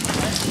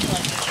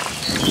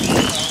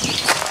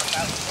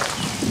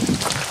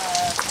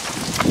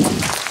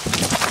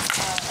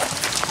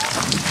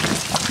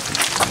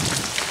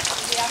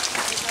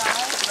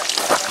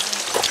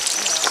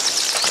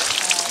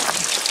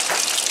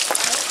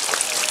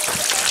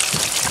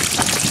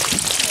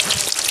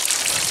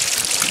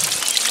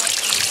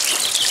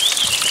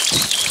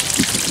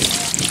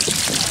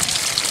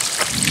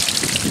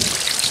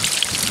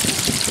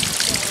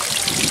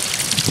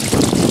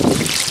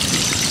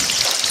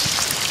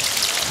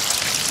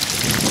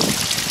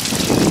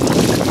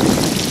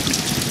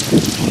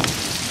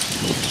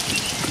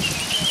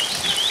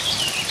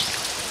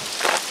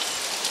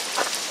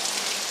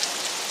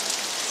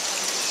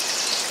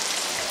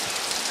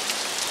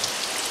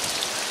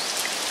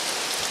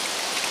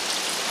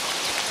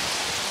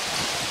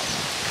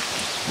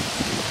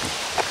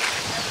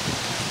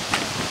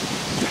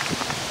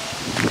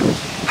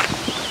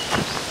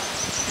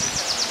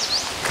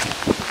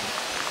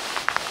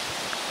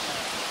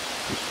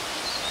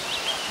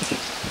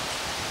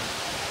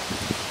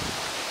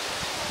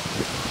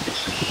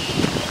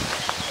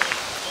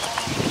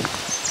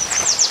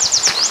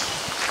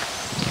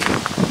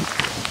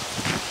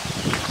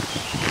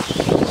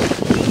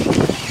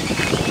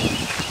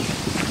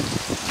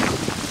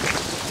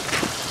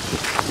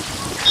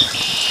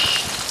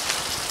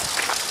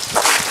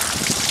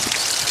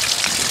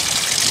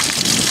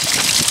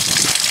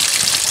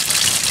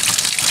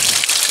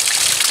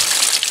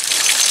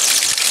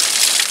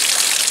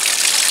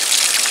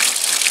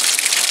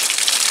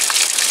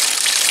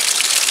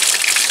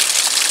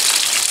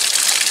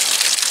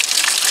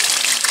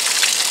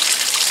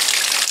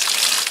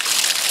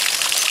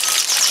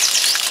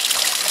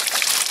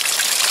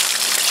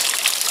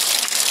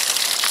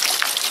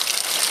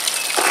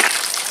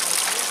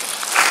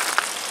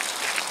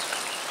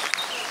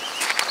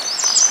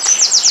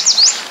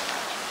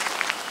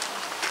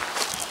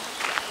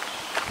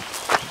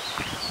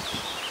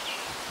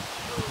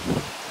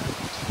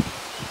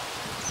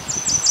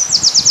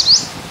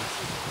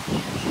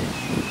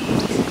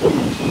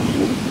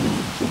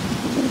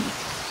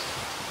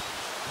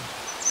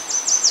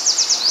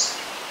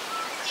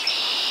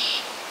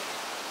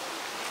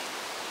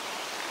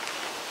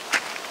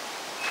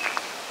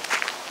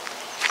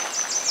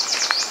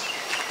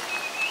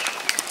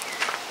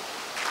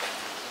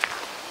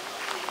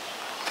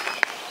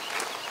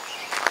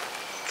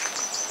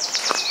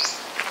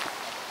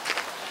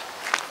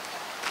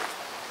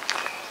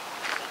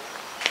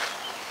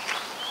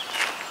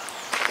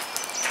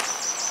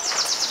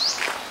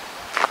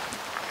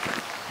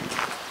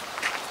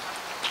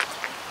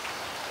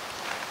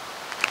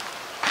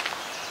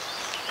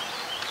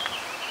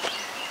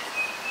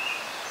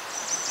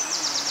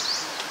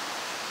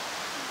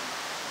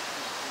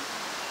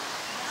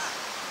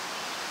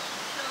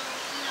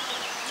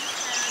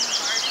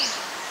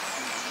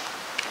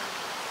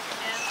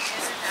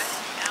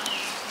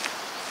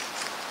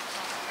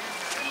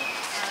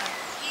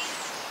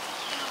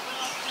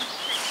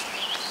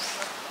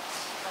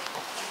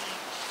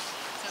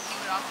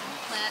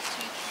plant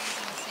 2 trees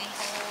in the same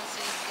hole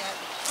so you get,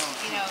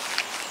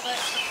 but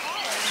the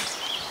flowers,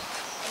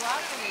 a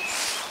lot of it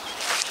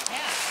is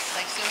plants.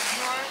 Like, so if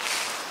you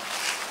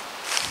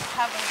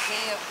have a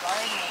day of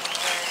gardening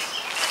where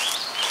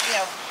you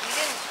know, we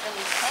didn't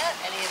really plant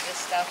any of this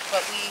stuff,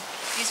 but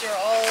these are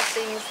all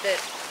things that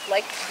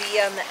like to be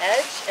on the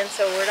edge, and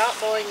so we're not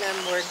mowing them.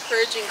 We're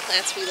encouraging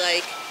plants we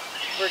like.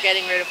 We're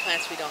getting rid of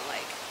plants we don't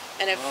like.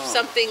 And if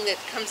something that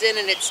comes in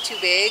and it's too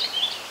big,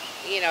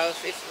 you know,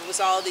 if it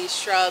was all these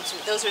shrubs,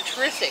 those are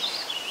terrific.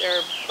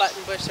 They're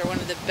buttonbush. They're one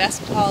of the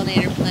best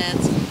pollinator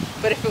plants.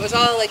 But if it was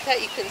all like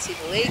that, you couldn't see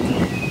the lake.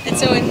 And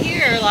so in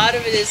here, a lot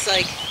of it is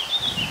like,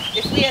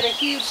 if we had a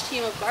huge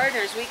team of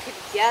gardeners, we could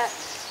get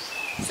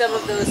some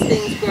of those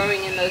things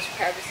growing in those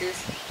crevices.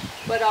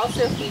 But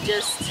also if we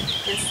just,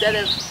 instead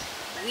of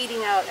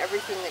weeding out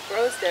everything that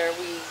grows there,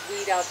 we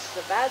weed out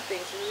the bad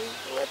things and we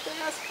let the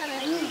rest kind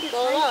of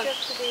go along.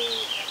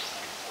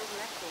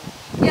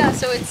 Yeah,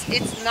 so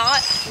it's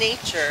not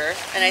nature,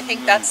 and I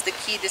think that's the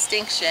key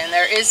distinction.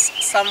 There is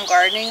some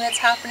gardening that's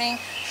happening,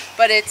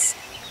 but it's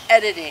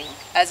editing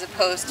as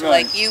opposed to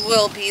like, you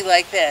will be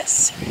like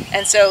this.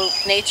 And so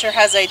nature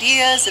has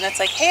ideas, and it's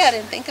like, hey, I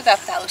didn't think of that,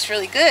 but that looks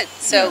really good,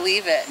 so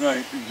leave it.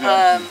 Right,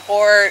 exactly.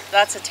 Or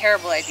that's a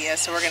terrible idea,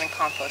 so we're going to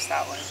compost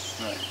that one.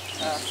 Right.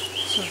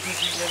 So did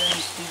you get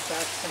any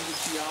feedback from the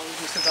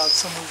geologist about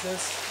some of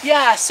this?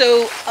 Yeah,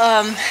 so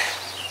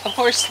of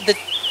course the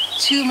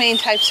two main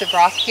types of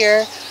rock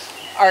here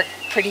are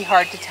pretty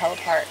hard to tell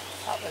apart.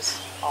 That was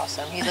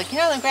awesome. He's like, you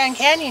know, in the Grand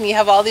Canyon you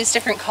have all these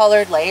different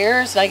colored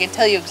layers, and I can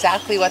tell you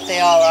exactly what they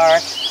all are.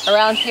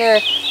 Around here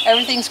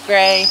everything's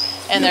gray,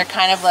 and they're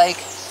kind of like,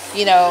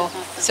 you know,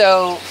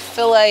 so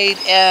phyllite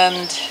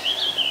and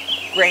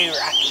gray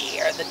rocky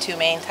are the two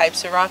main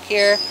types of rock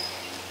here.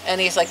 And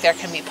he's like, there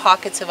can be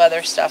pockets of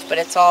other stuff, but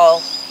it's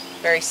all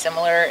very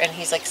similar. And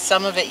he's like,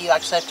 some of it you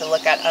actually have to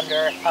look at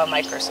under a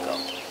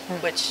microscope,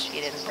 which he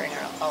didn't bring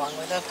along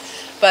with him.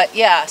 But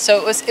yeah,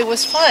 so it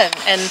was fun.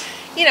 And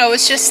you know, it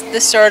was just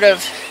the sort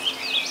of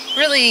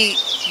really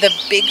the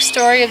big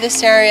story of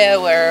this area,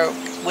 where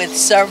with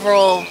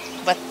several,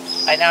 what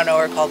I now know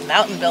are called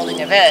mountain building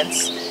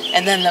events,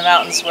 and then the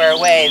mountains were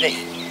away,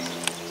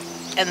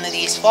 and then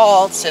these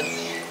faults, and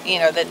you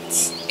know,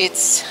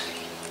 it's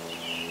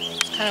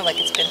kind of like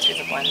it's been through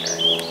the blender.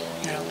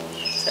 Yeah.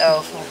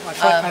 So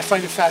I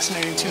find it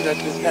fascinating too that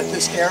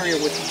this area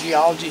with the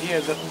geology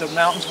here, the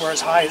mountains were as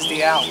high as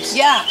the Alps.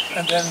 Yeah.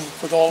 And then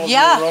with all of the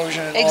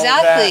erosion and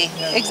exactly, all of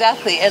that.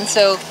 exactly. And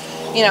so,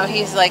 you know,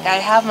 he's like, I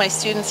have my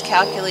students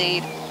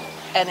calculate,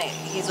 and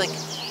he's like,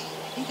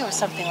 I think it was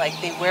something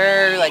like they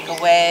wear like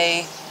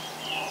away.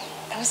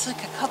 It was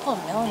like a couple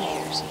of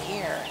millimeters a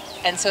year.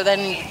 And so then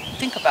you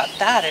think about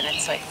that, and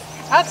it's like,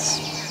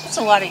 that's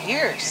a lot of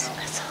years.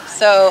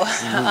 So,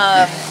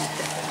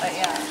 but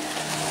yeah.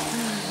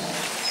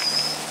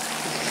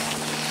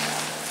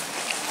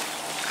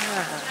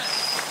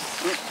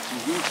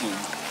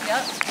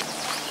 Yep.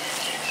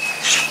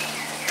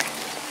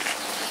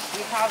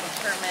 We have a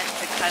permit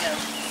to kind of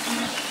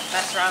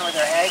mess around with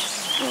our eggs,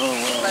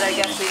 but I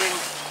guess we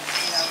didn't,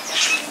 you know,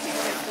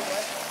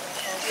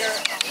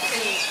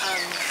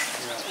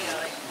 you know,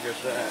 like,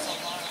 Just that.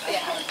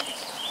 yeah.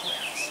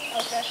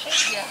 Okay.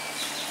 Yeah.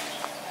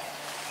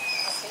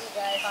 I'll see you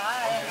guys.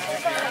 Bye.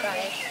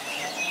 Bye.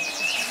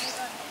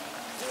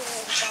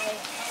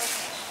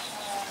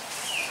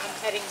 I'm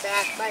heading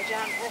back. Bye,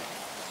 John.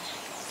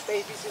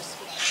 Babies are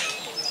sweet.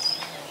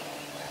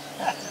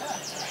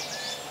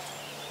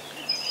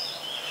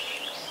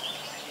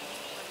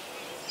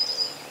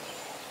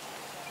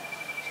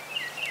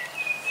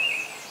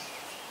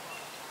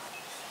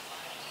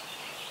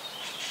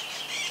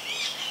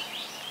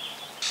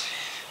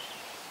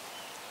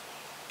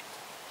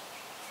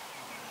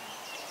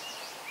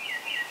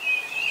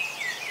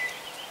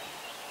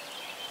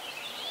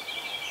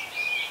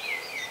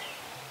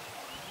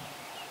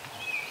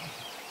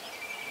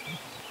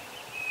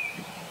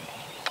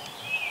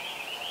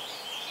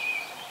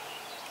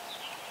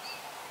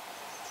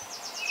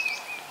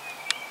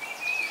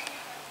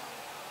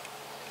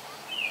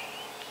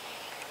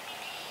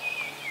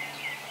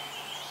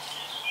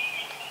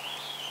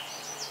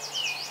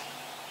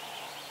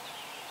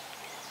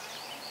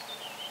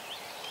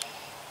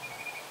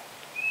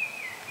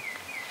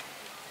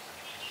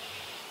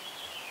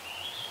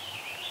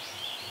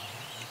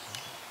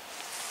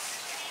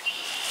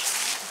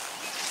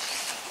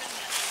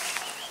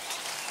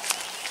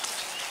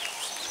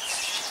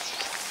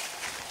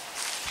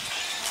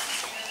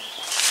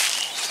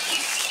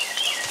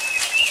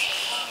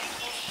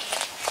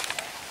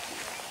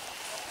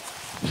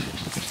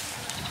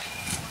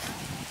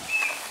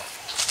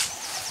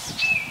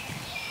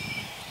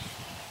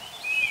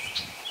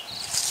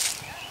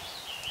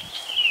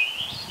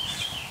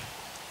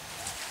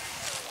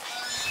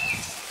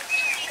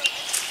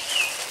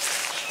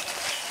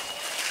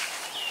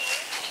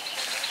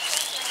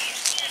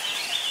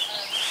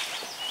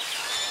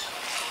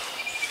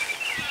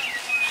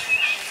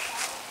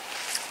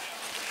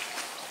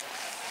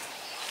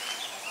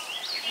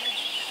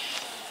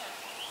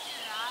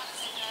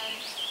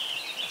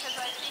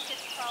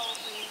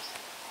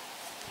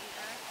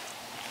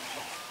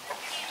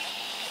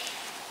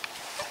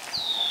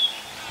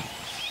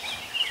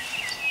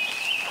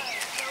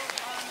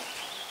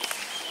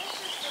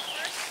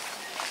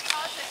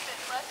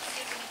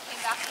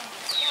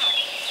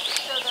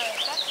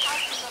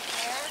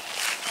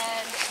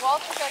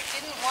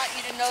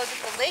 know that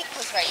the lake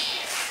was right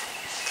here.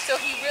 So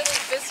he really,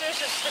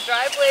 the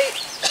driveway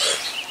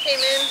came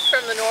in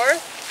from the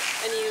north,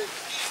 and you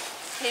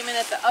came in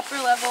at the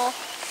upper level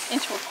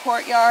into a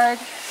courtyard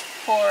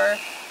for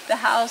the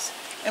house.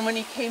 And when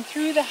you came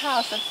through the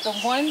house, that's the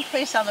one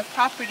place on the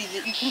property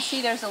that you can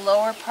see there's a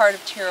lower part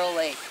of Tyrrell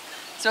Lake.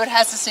 So it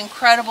has this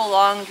incredible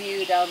long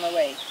view down the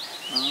lake.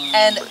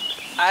 And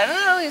I don't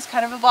know, he's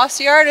kind of a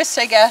bossy artist,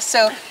 I guess.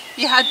 So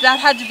that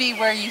had to be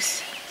where you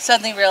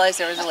suddenly realized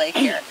there was a lake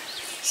here.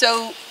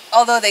 So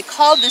although they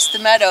called this the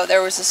meadow,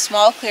 there was a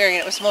small clearing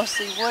and it was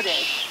mostly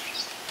wooded.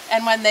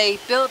 And when they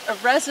built a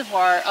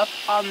reservoir up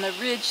on the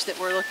ridge that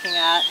we're looking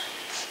at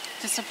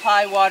to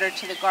supply water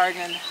to the garden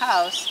and the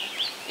house,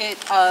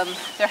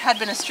 there had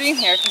been a stream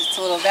here because it's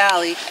a little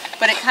valley,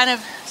 but it kind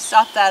of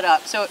stopped that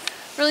up. So it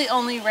really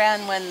only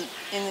ran when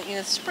in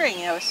the spring,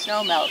 you know, with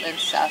snow melt and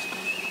stuff.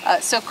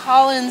 So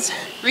Collins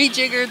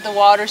rejiggered the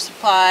water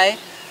supply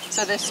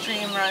so the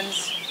stream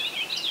runs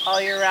all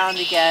year round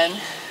again.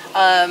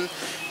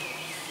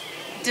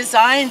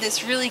 Designed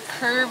this really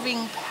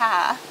curving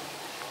path,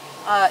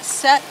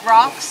 set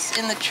rocks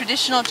in the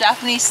traditional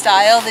Japanese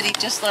style that he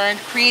just learned,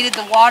 created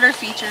the water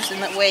features in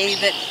the way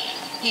that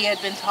he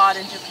had been taught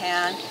in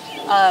Japan,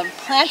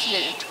 planted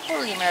it in a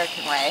totally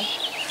American way.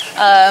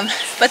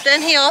 But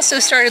then he also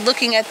started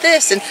looking at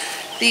this and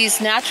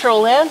these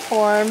natural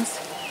landforms,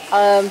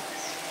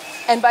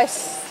 and by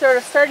sort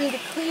of starting to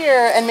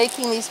clear and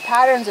making these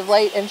patterns of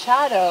light and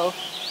shadow,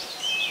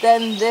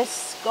 then this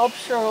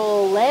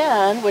sculptural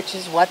land, which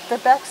is what the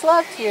Becks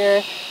loved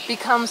here,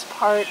 becomes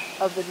part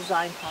of the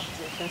design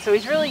composition. So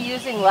he's really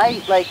using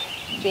light like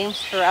James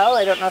Turrell.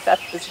 I don't know if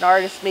that's an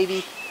artist,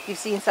 maybe you've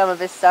seen some of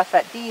his stuff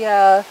at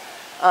Dia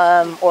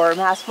or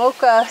Mass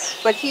Mocha,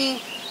 but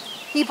he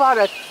bought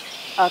a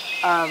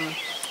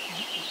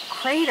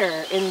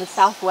crater in the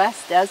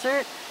Southwest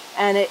desert,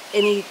 and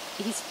he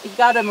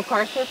got a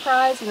MacArthur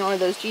Prize, you know, one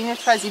of those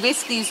Genius Prizes. He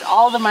basically used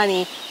all the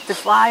money to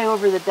fly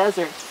over the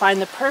desert to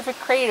find the perfect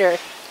crater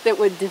that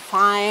would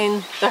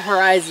define the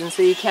horizon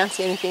so you can't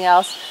see anything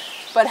else.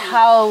 But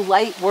how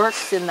light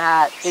works in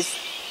that is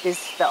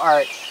the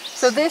art.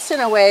 So this, in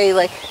a way,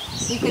 like,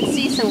 you can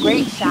see some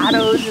great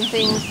shadows and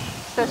things,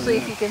 especially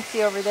if you can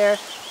see over there.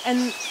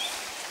 And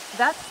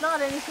that's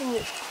not anything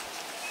that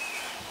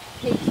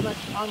takes much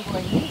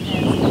ongoing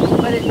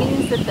maintenance, but it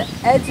means that the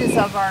edges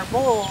of our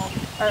bowl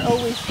are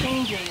always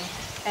changing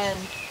and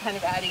kind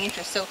of adding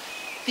interest. So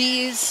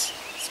these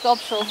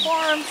sculptural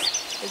forms,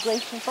 the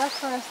glacial black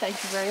forest,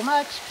 thank you very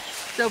much.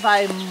 So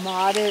by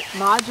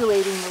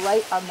modulating the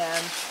light on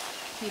them,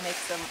 he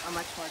makes them a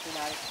much more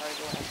dramatic part of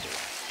the landscape.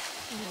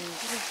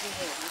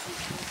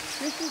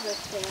 This is a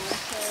stand.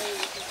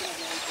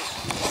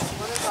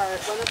 One of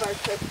our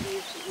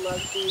trustees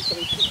loves these,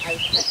 and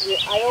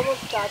I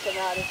almost got them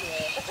out of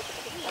here.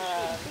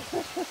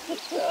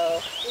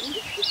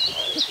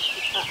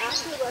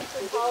 After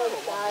Western College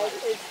died,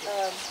 his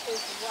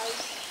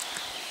wife,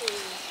 who,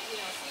 you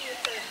know, he was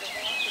sort of the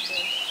boss of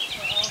this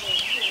for all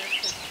those years,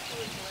 because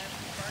she was the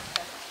landscape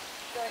architect.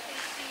 So I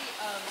think she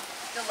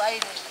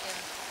delighted in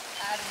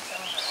adding some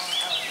of her own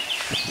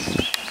elements.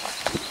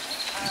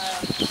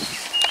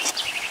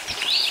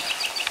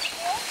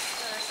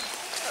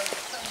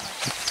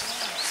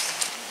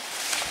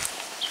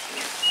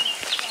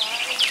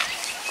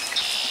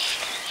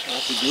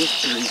 That's a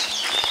gooseberry.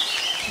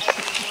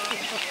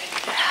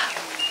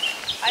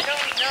 I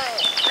don't know,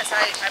 because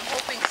I'm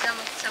hoping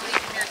somebody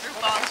from your group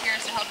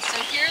volunteers to help. So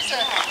here's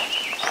a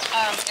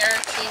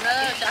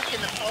erythema duck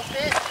in the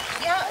pulpit.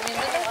 Yeah, I mean,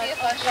 wouldn't it be a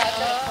fun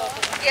shadow?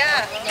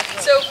 Yeah.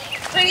 So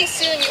pretty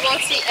soon you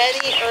won't see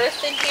any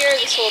earth in here.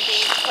 This will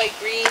be quite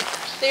green.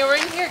 They were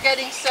in here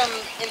getting some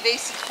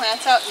invasive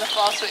plants out in the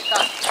fall, so it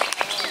got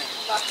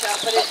knocked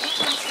out. But it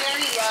becomes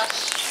very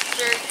lush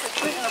very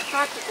quickly in a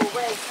practical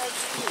way.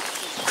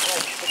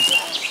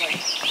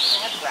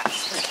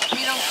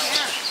 We don't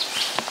care.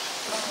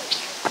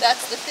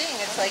 That's the thing.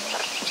 It's like,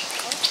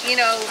 you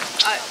know,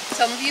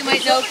 some of you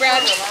might know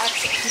Brad.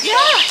 Yeah,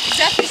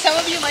 exactly. Some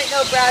of you might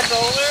know Brad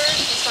Roller.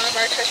 He's one of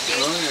our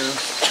trustees. Oh, yeah.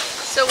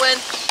 So when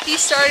he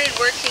started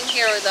working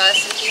here with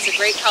us, and he's a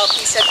great help,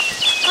 he said,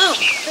 "Oh,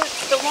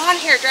 the lawn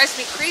here drives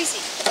me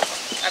crazy."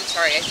 I'm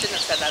sorry, I shouldn't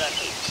have said that on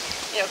tape.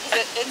 You know,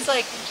 because it's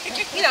like,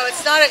 you know,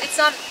 it's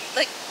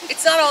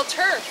not all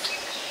turf.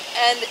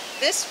 And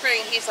this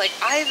spring, he's like,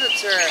 "I've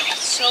observed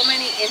so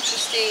many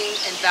interesting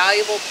and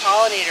valuable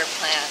pollinator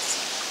plants.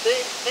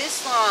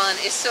 This lawn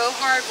is so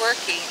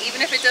hard-working,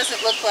 even if it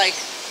doesn't look like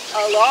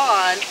a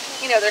lawn.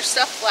 You know, there's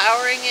stuff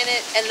flowering in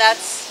it, and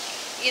that's,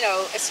 you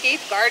know,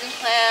 escape garden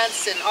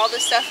plants and all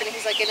this stuff." And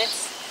he's like, and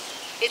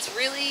it's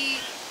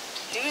really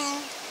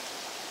doing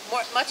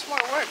much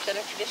more work than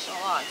a traditional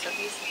lawn. So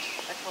he's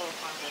a total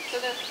farmer. So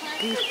there's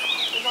plants that,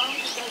 as long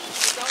as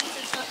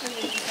there's nothing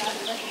in that,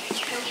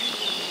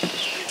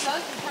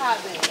 skunk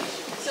cabbage.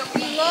 So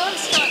we love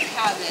skunk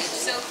cabbage.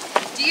 So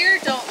deer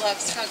don't love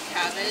skunk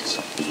cabbage,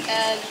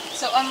 and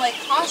so unlike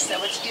Costa,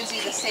 which gives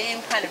you the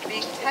same kind of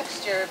big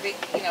texture, big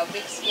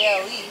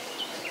scale leaf,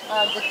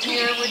 the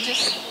deer would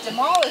just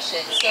demolish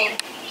it. So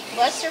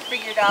Lester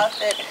figured out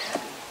that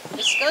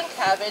the skunk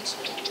cabbage,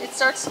 it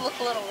starts to look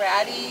a little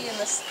ratty in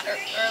the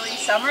early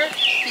summer.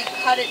 If you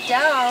cut it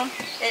down,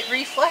 it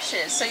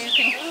reflushes, so you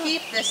can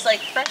keep this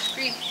like fresh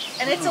green.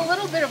 And it's a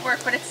little bit of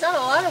work, but it's not a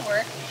lot of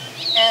work.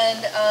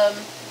 And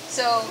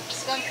so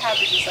skunk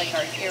cabbage is like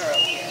our hero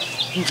here.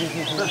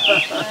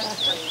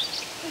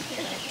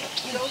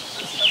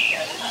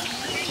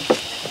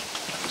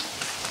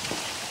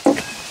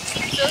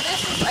 So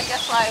this is, I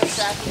guess, why I was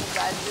dragging you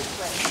guys this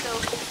way. So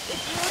if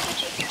you look at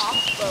this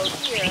oxbow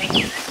here,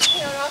 you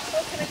know, an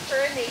oxbow can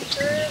occur in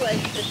nature,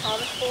 like the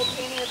Thomas Cole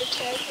painting of the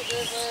Connecticut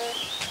River,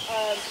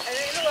 and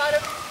there's a lot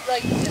of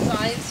like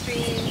design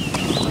streams.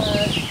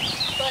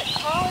 But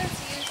Collins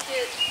used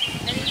it,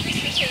 and he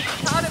used the shape.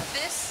 He thought of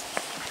this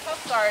cup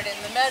garden,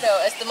 the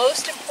meadow, as the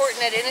most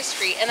important at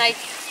Innisfree. And I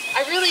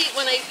really,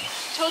 when I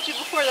told you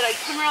before that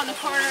I'd come around the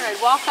corner,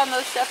 I'd walk on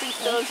those stepping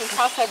stones and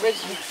cross that bridge,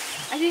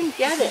 I didn't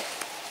get it.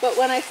 But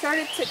when I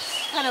started to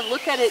kind of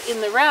look at it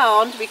in the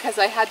round, because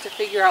I had to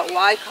figure out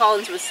why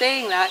Collins was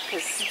saying that,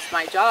 because it's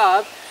my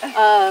job,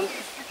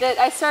 that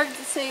I started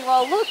to say,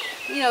 well, look,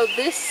 you know,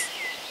 this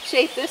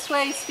shape this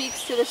way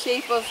speaks to the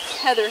shape of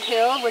Heather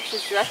Hill, which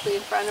is directly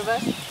in front of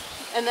us.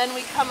 And then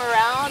we come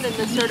around, and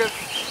the sort of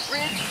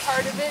bridge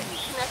part of it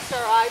connects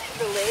our eye to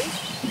the lake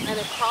and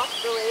across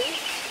the lake.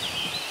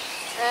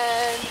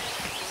 And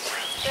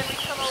then we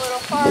come a little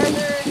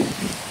farther,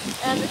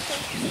 and the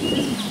shape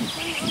changes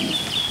completely,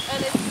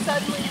 and it's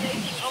suddenly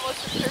making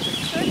almost a perfect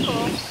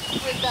circle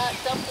with that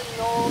dumpling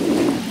knoll.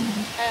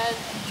 And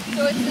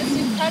so it's this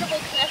incredible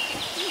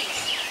connecting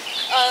piece.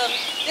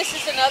 This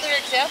is another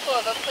example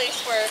of a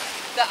place where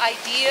the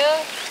idea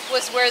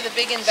was where the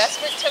big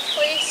investment took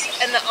place,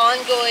 and the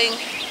ongoing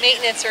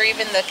maintenance or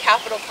even the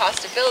capital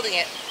cost of building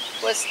it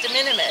was de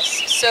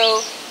minimis.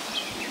 So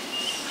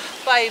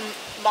by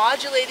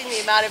modulating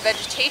the amount of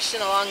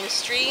vegetation along the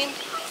stream,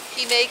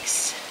 he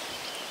makes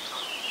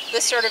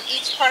the sort of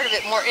each part of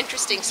it more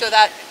interesting. So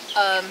that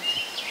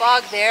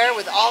bog there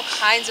with all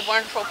kinds of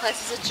wonderful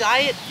plants is a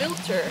giant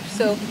filter.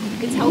 So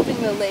it's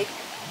helping the lake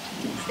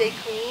stay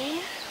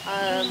clean,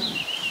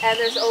 and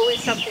there's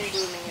always something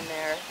blooming in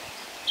there.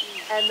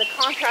 And the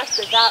contrast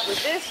of that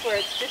with this, where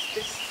it's just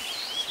this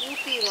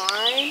swoopy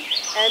line,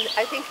 and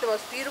I think the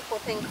most beautiful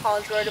thing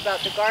Collins wrote about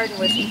the garden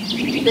was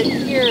that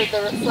here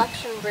the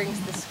reflection brings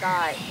the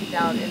sky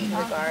down into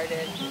the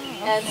garden.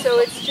 And so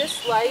it's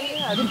just light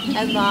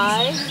and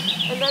live.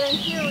 And then in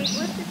here we've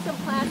lifted some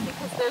plants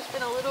because there's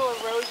been a little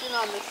erosion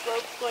on the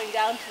slopes going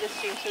down to the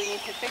stream, so we need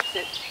to fix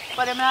it.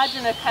 But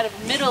imagine a kind of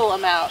middle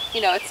amount,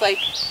 you know, it's like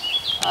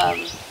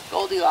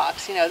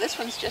Goldilocks, you know, this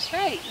one's just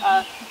right.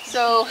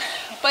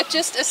 But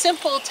just a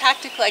simple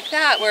tactic like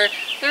that, where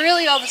they're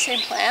really all the same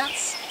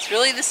plants, it's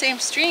really the same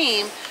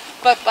stream,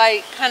 but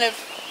by kind of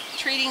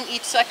treating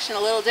each section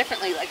a little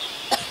differently, like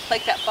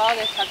that bog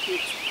I talked to you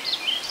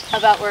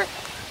about, where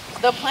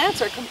the plants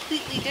are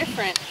completely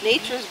different.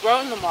 Nature's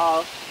grown them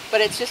all,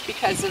 but it's just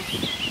because of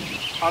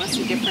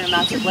honestly different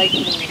amounts of light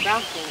hitting the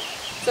ground cleaning.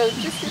 So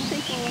just in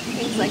thinking of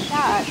things like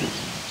that,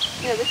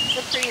 you know, this is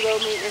a pretty low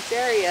maintenance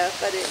area,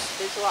 but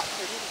there's a lot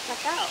to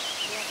check out.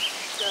 Yeah.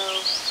 So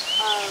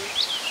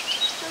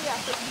yeah,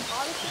 so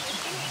honestly, it's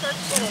going to start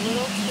to get a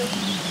little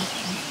tricky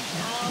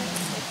now.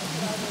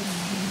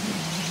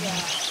 Yeah,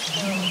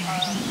 so,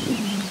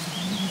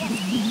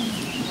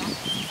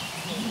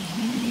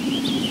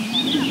 yeah.